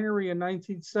another winery in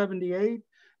 1978.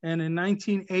 And in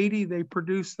 1980, they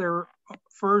produced their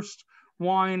first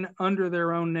wine under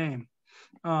their own name.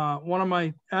 One of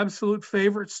my absolute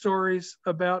favorite stories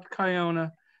about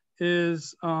Kiona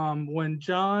is when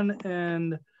John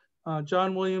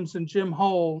Williams and Jim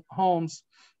Holmes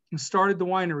started the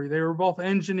winery. They were both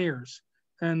engineers,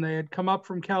 and they had come up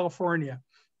from California,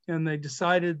 and they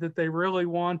decided that they really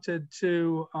wanted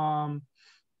to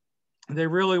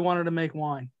make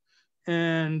wine.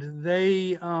 And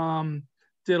they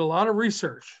did a lot of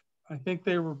research. I think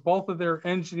both of their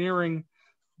engineering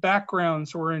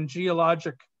backgrounds were in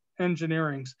geologic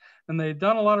engineering, and they had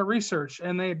done a lot of research,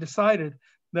 and they had decided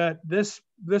that this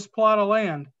plot of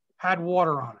land had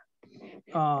water on it,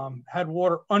 had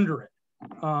water under it,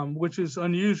 which is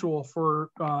unusual for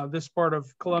this part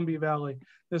of Columbia Valley,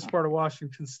 this part of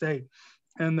Washington State.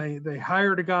 And they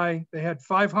hired a guy. They had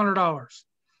 $500,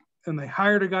 and they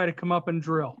hired a guy to come up and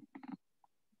drill.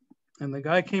 And the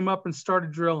guy came up and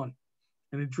started drilling,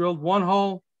 and he drilled one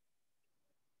hole,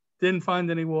 didn't find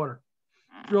any water.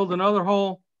 Drilled another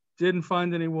hole, didn't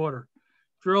find any water.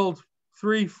 Drilled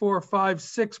 3, 4, 5,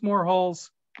 6 more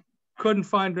holes, couldn't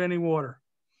find any water.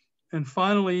 And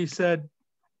finally he said,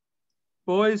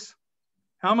 "Boys,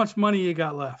 how much money you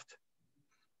got left?"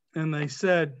 And they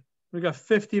said, "We got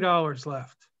 $50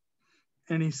 left."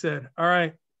 And he said, "All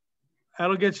right,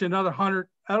 that'll get you another 100.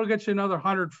 That'll get you another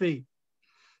 100 feet."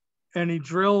 And he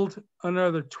drilled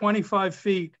another 25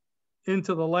 feet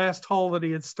into the last hole that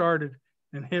he had started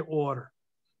and hit water.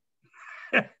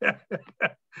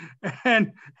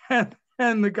 and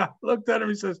the guy looked at him.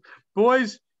 He says,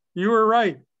 "Boys, you were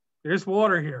right. There's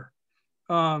water here."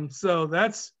 So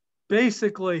that's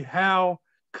basically how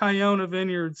Kiona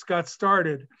Vineyards got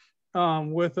started,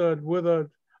 with a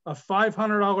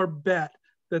 $500 bet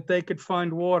that they could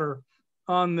find water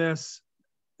on this,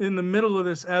 in the middle of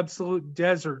this absolute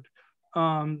desert,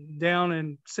 down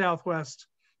in southeast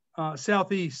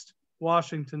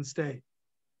Washington State.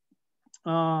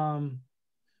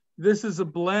 This is a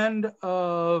blend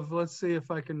of, let's see if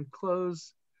I can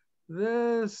close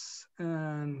this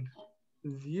and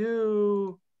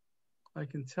view. I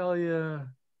can tell you.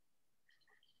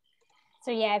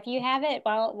 So yeah, if you have it,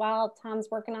 while Tom's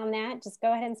working on that, just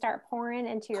go ahead and start pouring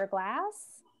into your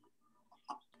glass.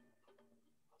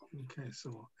 Okay,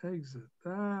 so we'll exit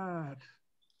that.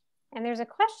 And there's a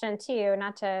question too,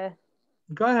 not to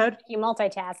go ahead. You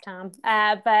multitask, Tom,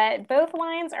 but both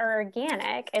wines are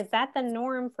organic. Is that the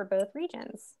norm for both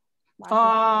regions?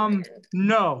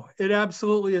 No, it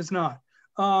absolutely is not.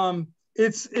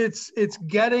 It's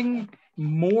getting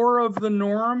more of the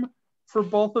norm for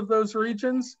both of those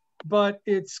regions, but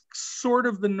it's sort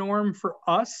of the norm for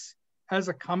us as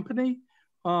a company.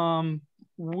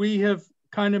 We have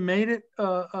kind of made it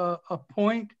a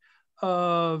point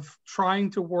of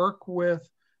trying to work with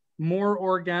more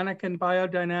organic and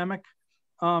biodynamic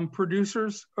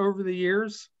producers over the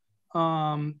years.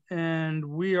 And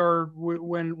we are,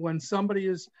 when somebody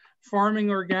is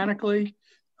farming organically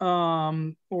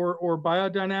or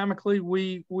biodynamically,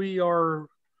 we are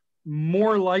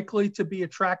more likely to be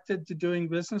attracted to doing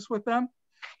business with them.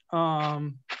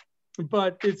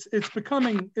 But it's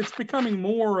becoming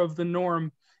more of the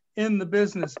norm in the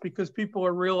business, because people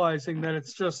are realizing that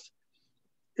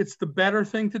it's the better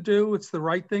thing to do. It's the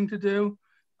right thing to do.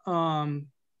 You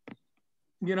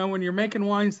know, when you're making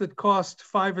wines that cost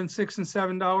 $5 and $6 and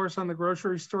 $7 on the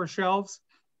grocery store shelves,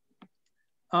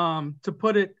 to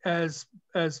put it as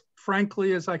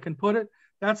frankly as I can put it,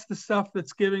 that's the stuff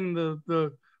that's giving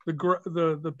the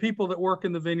people that work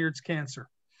in the vineyards cancer.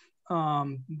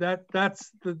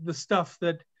 That's the stuff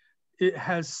that it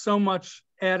has so much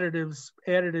additives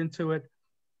added into it.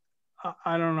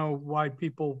 I don't know why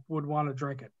people would want to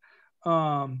drink it.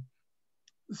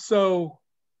 So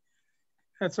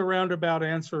that's a roundabout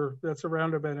answer. That's a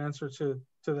roundabout answer to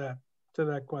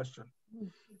that question.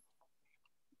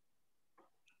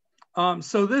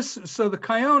 So the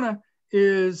Kiona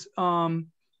is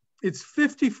it's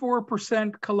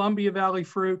 54% Columbia Valley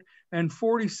fruit and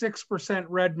 46%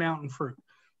 Red Mountain fruit.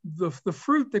 The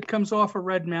fruit that comes off of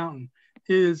Red Mountain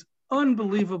is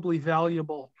unbelievably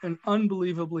valuable and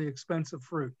unbelievably expensive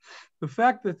fruit. The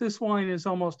fact that this wine is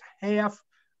almost half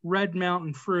Red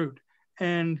Mountain fruit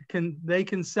and they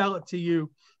can sell it to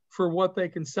you for what they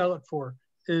can sell it for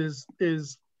is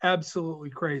absolutely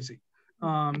crazy.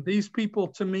 These people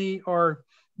to me are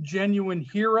genuine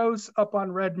heroes up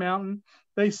on Red Mountain.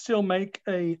 They still make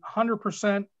a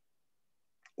 100%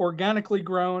 organically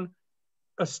grown,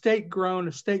 estate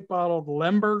bottled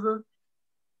Lemberger.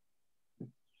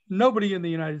 Nobody in the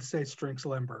United States drinks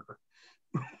Lemberger.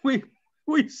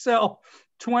 We sell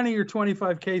 20 or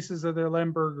 25 cases of their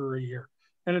Lemberger a year,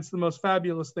 and it's the most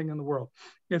fabulous thing in the world.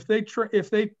 If they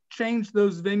change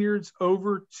those vineyards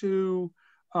over to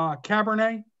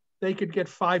Cabernet, they could get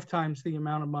 5 times the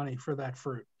amount of money for that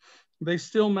fruit. They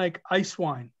still make ice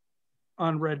wine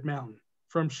on Red Mountain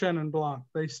from Chenin Blanc.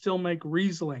 They still make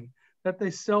Riesling that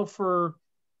they sell for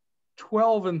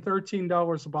 $12 and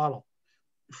 $13 a bottle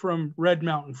from Red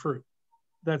Mountain fruit.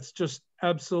 That's just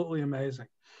absolutely amazing.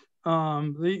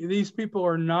 These people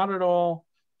are not at all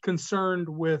concerned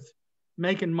with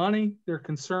making money. They're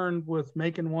concerned with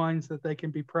making wines that they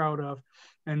can be proud of,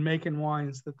 and making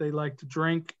wines that they like to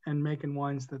drink, and making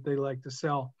wines that they like to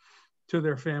sell to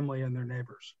their family and their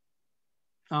neighbors.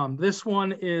 This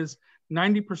one is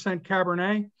 90%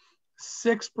 Cabernet,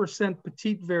 6%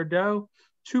 Petit Verdot,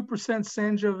 2%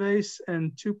 Sangiovese,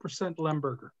 and 2%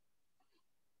 Lemberger.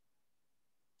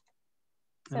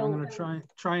 And I'm going to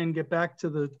try and get back to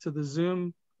the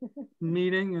Zoom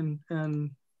meeting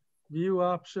and view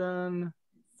option.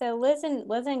 So Liz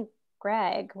and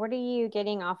Greg, what are you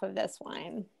getting off of this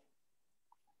wine?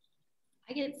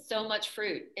 I get so much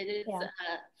fruit. It is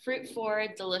fruit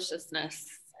forward deliciousness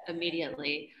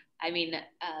immediately. I mean,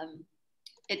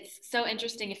 it's so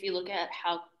interesting if you look at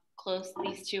how close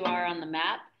these two are on the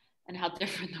map and how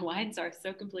different the wines are.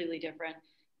 So completely different.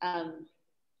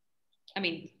 I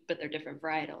mean, but they're different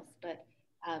varietals, but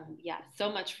yeah,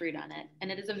 so much fruit on it.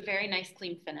 And it is a very nice,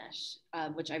 clean finish,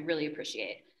 which I really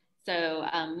appreciate. So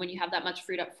when you have that much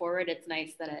fruit up forward, it's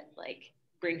nice that it like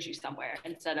brings you somewhere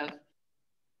instead of,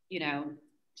 you know,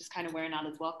 just kind of wearing out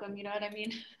its welcome, you know what I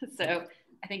mean? So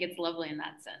I think it's lovely in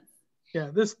that sense. Yeah,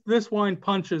 this wine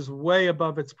punches way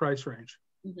above its price range.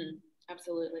 Mm-hmm.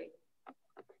 Absolutely.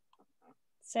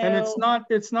 So, and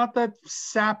it's not that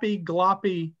sappy,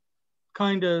 gloppy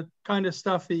kind of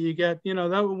stuff that you get. You know,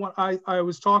 that I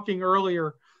was talking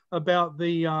earlier about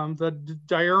the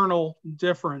diurnal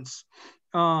difference.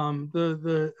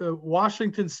 The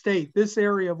Washington State, this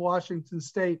area of Washington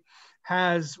State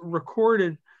has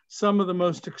recorded some of the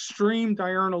most extreme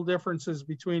diurnal differences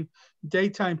between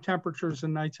daytime temperatures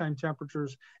and nighttime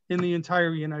temperatures in the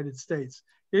entire United States.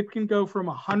 It can go from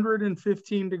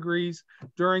 115 degrees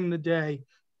during the day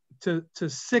to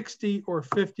 60 or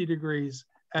 50 degrees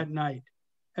at night.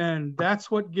 And that's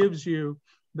what gives you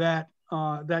that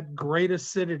great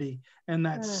acidity and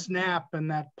that snap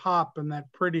and that pop and that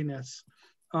prettiness,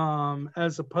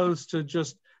 as opposed to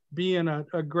just being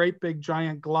a great big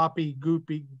giant gloppy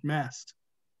goopy mess.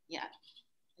 Yeah,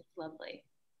 it's lovely.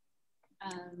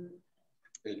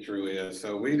 It truly is.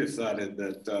 So we decided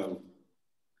that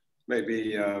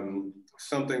maybe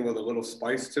something with a little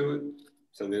spice to it.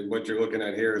 So what you're looking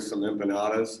at here is some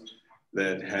empanadas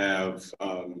that have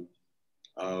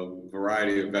a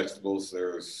variety of vegetables.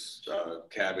 There's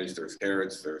cabbage, there's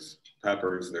carrots, there's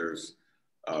peppers, there's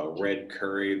red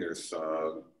curry. There's,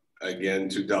 again,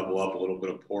 to double up, a little bit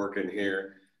of pork in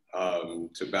here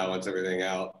to balance everything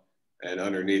out. And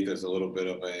underneath is a little bit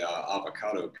of a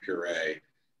avocado puree.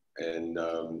 And,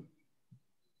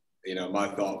 you know, my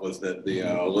thought was that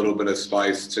a little bit of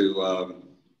spice to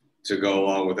go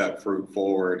along with that fruit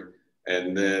forward,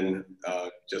 and then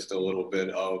just a little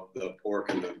bit of the pork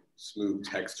and the smooth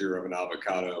texture of an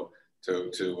avocado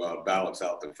to balance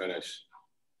out the finish.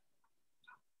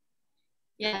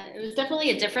 Yeah, it was definitely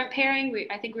a different pairing.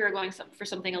 I think we were going for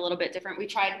something a little bit different.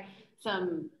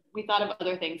 We thought of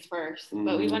other things first,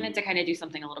 but we wanted to kind of do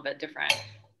something a little bit different.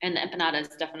 And the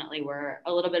empanadas definitely were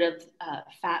a little bit of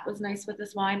fat was nice with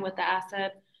this wine, with the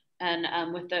acid,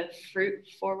 and with the fruit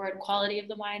forward quality of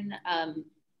the wine.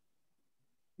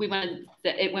 We wanted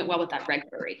it went well with that red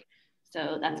curry.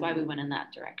 So that's why we went in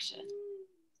that direction.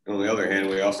 On the other hand,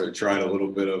 we also tried a little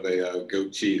bit of a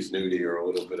goat cheese nudie, or a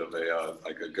little bit of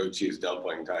like a goat cheese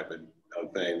dumpling type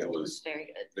of thing that was very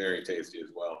good, very tasty as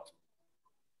well.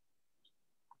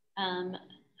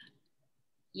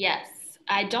 Yes,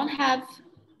 I don't have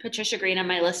Patricia Green on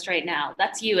my list right now.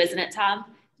 That's you, isn't it, Tom?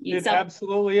 It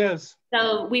absolutely is.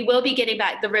 So we will be getting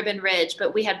back the Ribbon Ridge,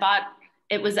 but we had bought,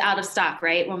 it was out of stock,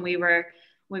 right? When we were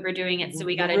doing it. So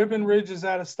we got Ribbon Ridge is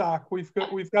out of stock. We've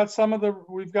got some of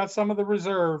the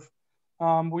reserve.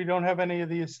 We don't have any of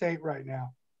the estate right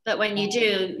now. But when you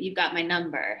do, you've got my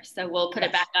number. So we'll put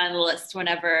it back on the list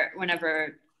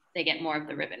whenever they get more of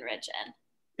the Ribbon Ridge in.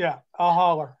 Yeah, I'll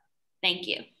holler. Thank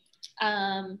you.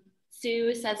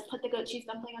 Sue says, put the goat cheese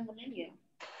dumpling on the menu.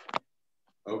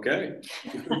 Okay.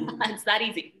 It's that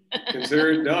easy.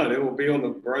 Consider it done. It will be on the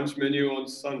brunch menu on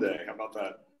Sunday. How about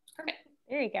that? Perfect.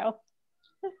 There you go.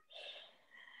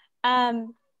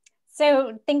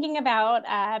 So thinking about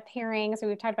pairing, so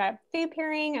we've talked about food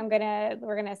pairing.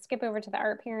 We're gonna skip over to the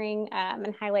art pairing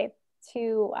and highlight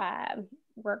two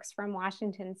works from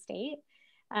Washington State.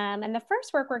 And the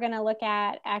first work we're gonna look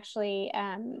at actually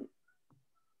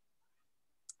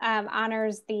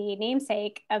honors the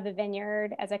namesake of the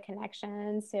vineyard as a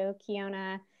connection. So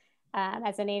Kiona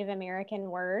as a Native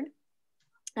American word.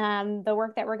 The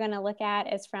work that we're gonna look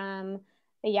at is from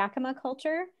the Yakima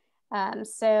culture.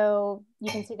 So you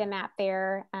can see the map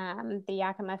there, the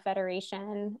Yakima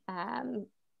Federation,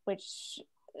 which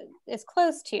is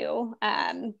close to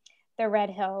the Red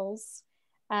Hills.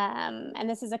 And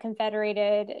this is a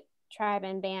confederated tribe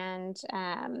and band.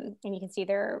 And you can see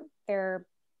their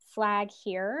flag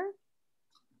here.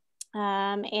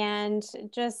 And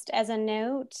just as a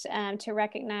note, to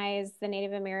recognize the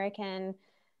Native American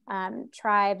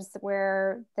tribes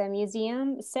where the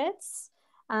museum sits,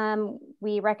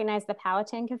 we recognize the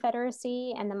Powhatan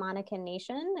Confederacy and the Monacan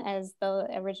Nation as the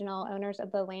original owners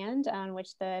of the land on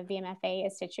which the VMFA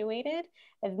is situated.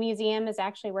 The museum is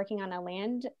actually working on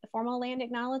a formal land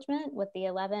acknowledgement with the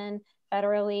 11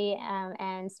 federally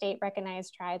and state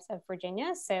recognized tribes of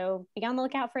Virginia. So be on the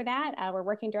lookout for that. We're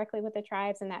working directly with the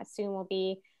tribes, and that soon will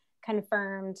be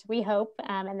confirmed, we hope,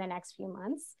 in the next few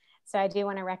months. So I do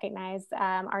want to recognize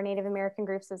our Native American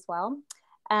groups as well.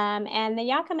 And the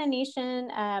Yakima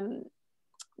Nation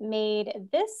made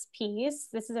this piece.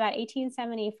 This is about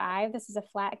 1875. This is a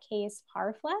flat case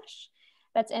parfleche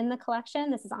that's in the collection.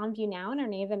 This is on view now in our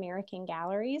Native American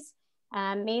galleries.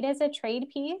 Made as a trade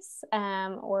piece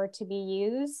or to be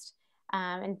used.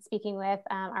 And speaking with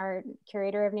our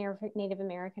curator of Native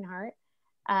American art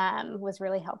was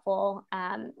really helpful.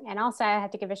 And also I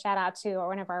have to give a shout out to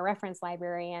one of our reference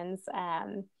librarians,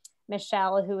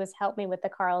 Michelle, who has helped me with the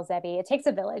Carl Zebby. It takes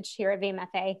a village here at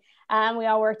VMFA. We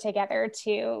all work together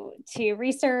to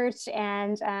research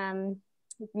and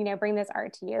bring this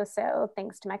art to you. So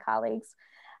thanks to my colleagues.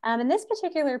 And this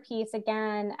particular piece,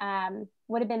 again,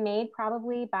 would have been made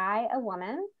probably by a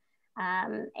woman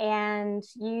and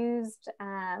used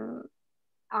on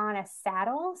a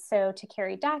saddle, so to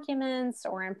carry documents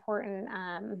or important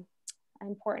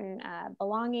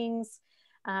belongings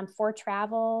for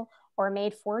travel, or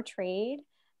made for trade.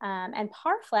 And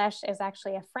parfleche is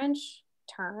actually a French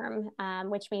term,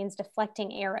 which means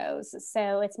deflecting arrows.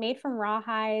 So it's made from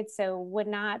rawhide, so would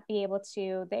not be able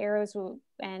to, the arrows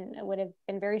would have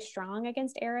been very strong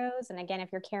against arrows. And again,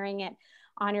 if you're carrying it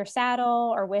on your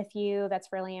saddle or with you,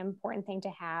 that's really an important thing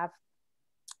to have.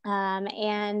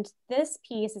 And this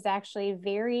piece is actually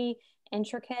very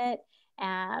intricate.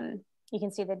 You can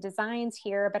see the designs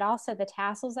here, but also the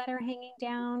tassels that are hanging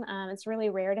down. It's really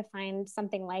rare to find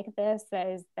something like this that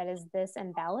is this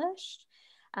embellished,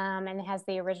 and it has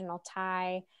the original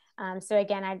tie. So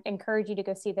again, I encourage you to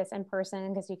go see this in person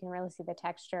because you can really see the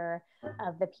texture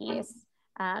of the piece.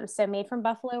 So made from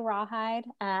buffalo rawhide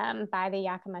by the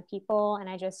Yakima people. And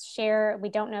I just share, we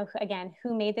don't know, again,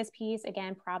 who made this piece.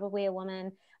 Again, probably a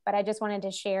woman, but I just wanted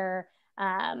to share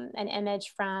an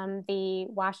image from the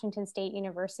Washington State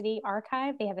University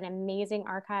archive. They have an amazing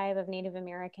archive of Native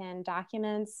American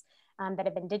documents that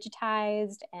have been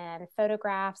digitized and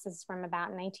photographs. This is from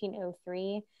about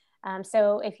 1903.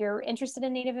 So if you're interested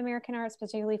in Native American arts,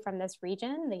 particularly from this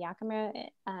region, the Yakima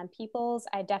peoples,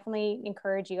 I definitely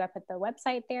encourage you. I put the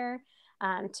website there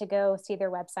to go see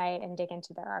their website and dig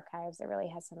into their archives. It really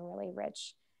has some really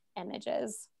rich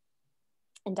images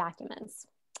and documents.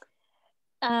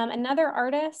 Another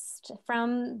artist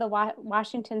from the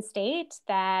Washington State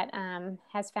that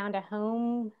has found a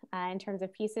home in terms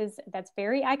of pieces that's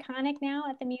very iconic now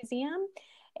at the museum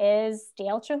is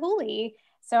Dale Chihuly.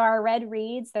 So our red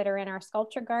reeds that are in our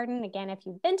sculpture garden, again, if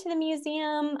you've been to the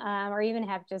museum or even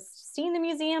have just seen the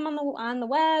museum on the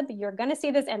web, you're gonna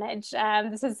see this image.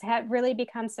 This has really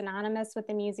become synonymous with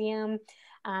the museum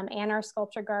and our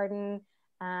sculpture garden.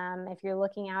 If you're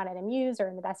looking out at Amuse or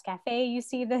in the Best Cafe, you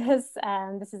see this.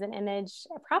 This is an image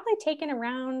probably taken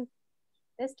around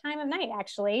this time of night,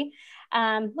 actually.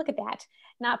 Look at that,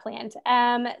 not planned.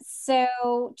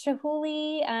 So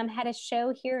Chihuly had a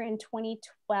show here in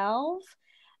 2012.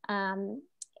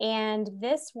 And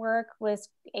this work was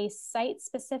a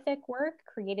site-specific work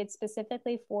created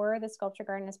specifically for the Sculpture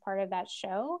Garden as part of that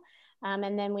show.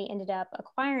 And then we ended up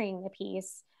acquiring the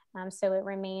piece, so it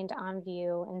remained on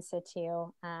view in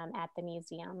situ at the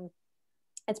museum.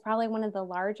 It's probably one of the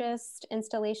largest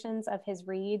installations of his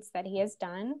reeds that he has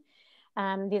done.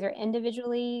 These are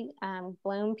individually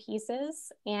blown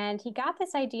pieces, and he got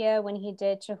this idea when he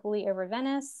did Chihuly over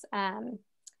Venice,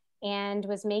 and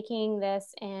was making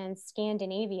this in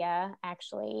Scandinavia,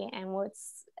 actually. And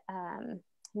what's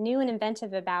new and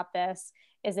inventive about this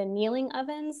is annealing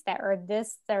ovens that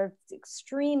are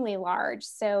extremely large.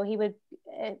 So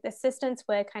assistants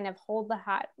would kind of hold the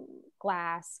hot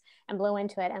glass and blow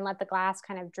into it and let the glass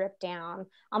kind of drip down,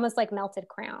 almost like melted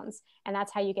crowns. And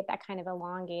that's how you get that kind of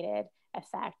elongated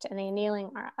effect. And the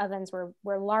annealing ovens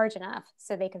were large enough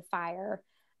so they could fire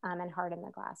and harden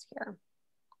the glass here.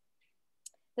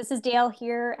 This is Dale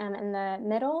here in the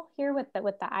middle here with the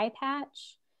eye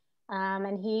patch.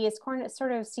 And he is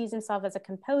sort of sees himself as a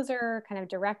composer, kind of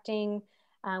directing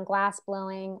glass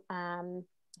blowing.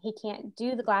 He can't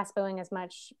do the glass blowing as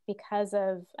much because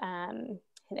of an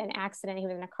accident. He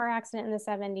was in a car accident in the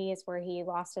 70s where he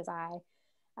lost his eye.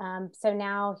 So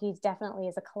now he's definitely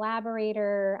is a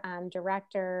collaborator,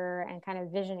 director, and kind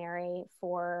of visionary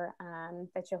for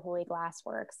the Chihuly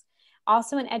Glassworks.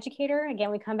 Also an educator.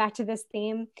 Again, we come back to this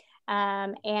theme.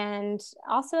 And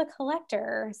also a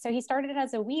collector. So he started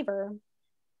as a weaver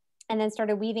and then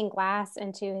started weaving glass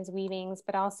into his weavings,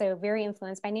 but also very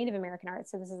influenced by Native American art.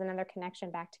 So this is another connection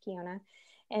back to Keona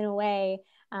in a way,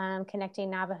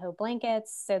 connecting Navajo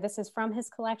blankets. So this is from his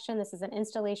collection. This is an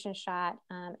installation shot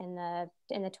in the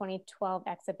 2012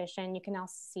 exhibition. You can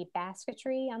also see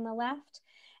basketry on the left.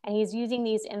 And he's using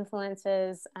these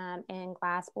influences in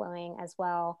glass blowing as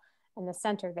well. In the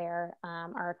center there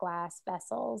are glass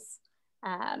vessels.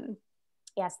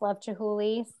 Yes, love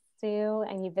Chihuly, Sue.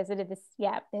 And you visited this,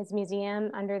 his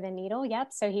museum under the needle.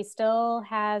 Yep, so he still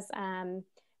has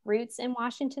roots in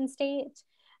Washington State.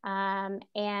 And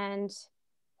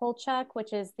Holchuk,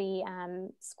 which is the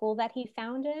school that he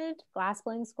founded,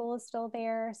 glassblowing school, is still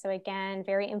there. So again,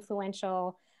 very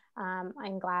influential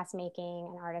in glass making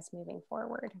and artists moving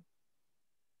forward.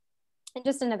 And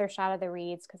just another shot of the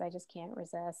reeds because I just can't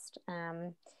resist.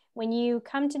 When you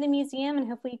come to the museum, and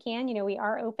hopefully you can, we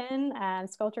are open.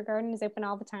 Sculpture Garden is open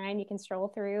all the time. You can stroll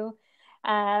through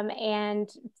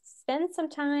and spend some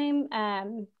time.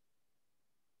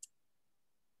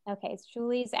 Okay, so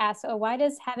Julie's asked, why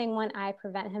does having one eye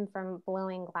prevent him from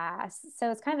blowing glass? So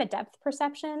it's kind of a depth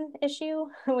perception issue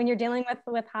when you're dealing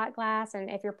with hot glass, and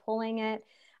if you're pulling it,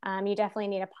 you definitely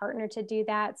need a partner to do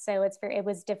that. So it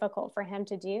was difficult for him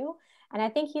to do. And I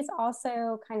think he's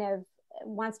also kind of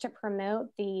wants to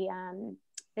promote the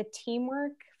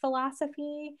teamwork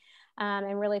philosophy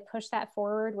and really push that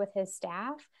forward with his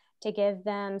staff to give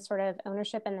them sort of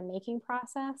ownership in the making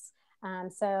process.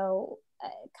 So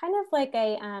kind of like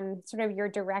a sort of you're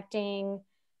directing,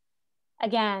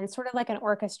 again, sort of like an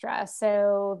orchestra.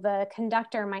 So the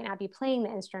conductor might not be playing the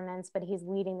instruments, but he's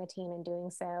leading the team in doing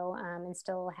so, and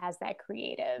still has that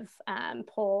creative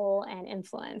pull and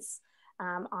influence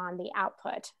on the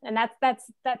output. And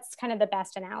that's kind of the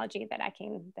best analogy that I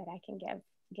can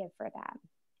give for that.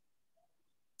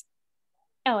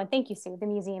 Oh, and thank you, Sue. The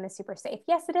museum is super safe.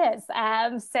 Yes, it is.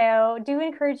 So do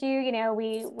encourage you,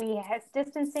 we have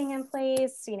distancing in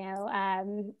place,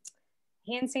 hand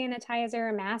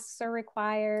sanitizer, masks are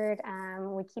required.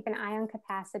 We keep an eye on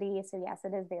capacity. So yes,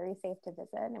 it is very safe to visit,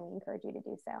 and we encourage you to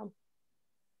do so.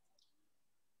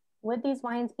 Would these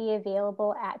wines be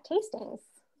available at tastings?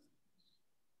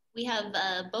 We have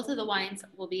both of the wines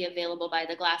will be available by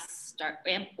the glass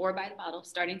or by the bottle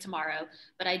starting tomorrow.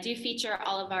 But I do feature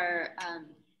all of our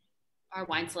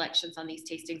wine selections on these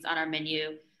tastings on our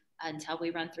menu until we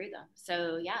run through them.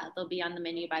 So yeah, they'll be on the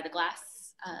menu by the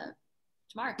glass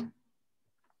tomorrow.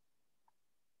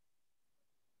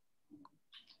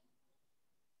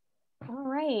 All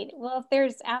right. Well, if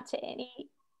there's out to any,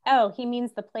 he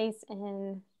means the place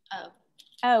in.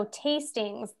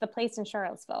 Tastings, the place in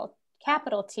Charlottesville.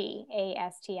 Capital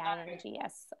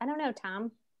TASTINGS. I don't know,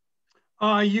 Tom.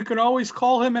 You can always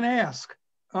call him and ask.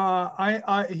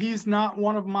 He's not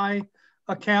one of my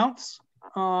accounts,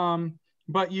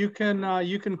 but you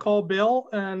can call Bill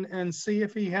and see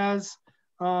if he has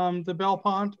the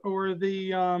Belpont or the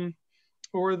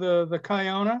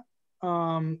Kiona,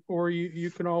 or you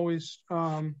can always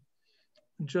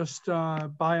just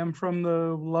buy them from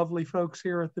the lovely folks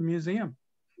here at the museum.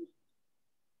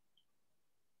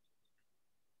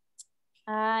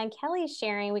 And Kelly's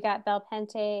sharing, we got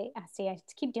Belpente. See, I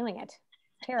keep doing it.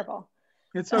 Terrible.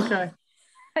 It's okay.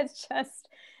 It's just,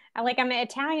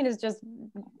 Italian is just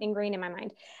ingrained in my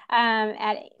mind.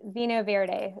 At Vino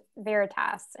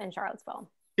Veritas in Charlottesville.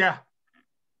 Yeah.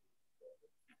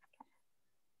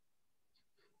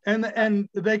 And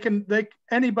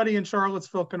anybody in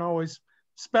Charlottesville can always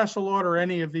special order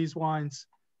any of these wines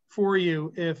for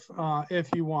you if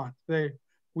you want.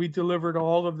 We delivered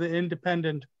all of the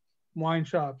independent wine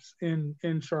shops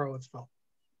in Charlottesville.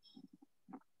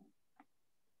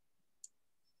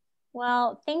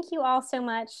 Well, thank you all so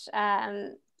much,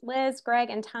 Liz, Greg,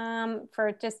 and Tom,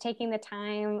 for just taking the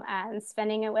time and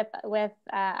spending it with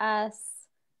us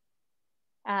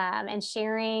and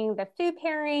sharing the food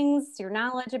pairings, your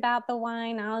knowledge about the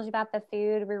wine, knowledge about the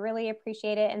food. We really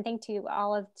appreciate it. And thank you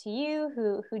to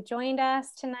you who joined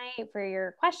us tonight for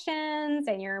your questions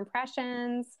and your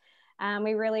impressions.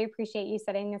 We really appreciate you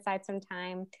setting aside some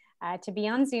time to be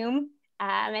on Zoom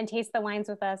and taste the wines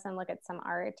with us and look at some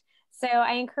art. So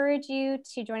I encourage you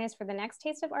to join us for the next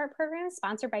Taste of Art program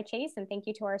sponsored by Chase, and thank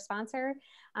you to our sponsor.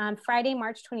 Friday,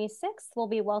 March 26th, we'll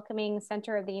be welcoming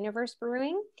Center of the Universe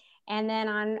Brewing. And then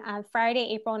on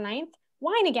Friday, April 9th,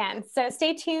 wine again. So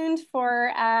stay tuned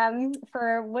for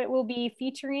what we'll be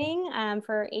featuring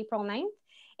for April 9th.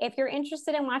 If you're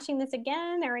interested in watching this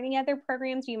again or any other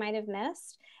programs you might have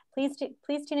missed, please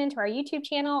tune into our YouTube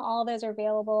channel. All of those are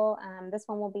available. This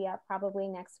one will be up probably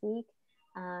next week.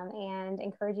 And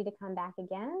encourage you to come back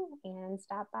again and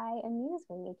stop by Amuse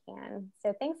when you can.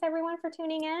 So thanks everyone for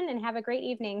tuning in, and have a great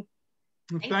evening.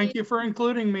 Thank you for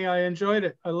including me. I enjoyed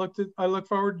it. I look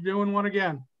forward to doing one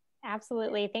again.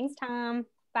 Absolutely. Thanks, Tom.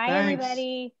 Bye, Thanks.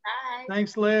 everybody. Bye.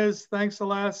 Thanks, Liz. Thanks,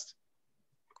 Celeste.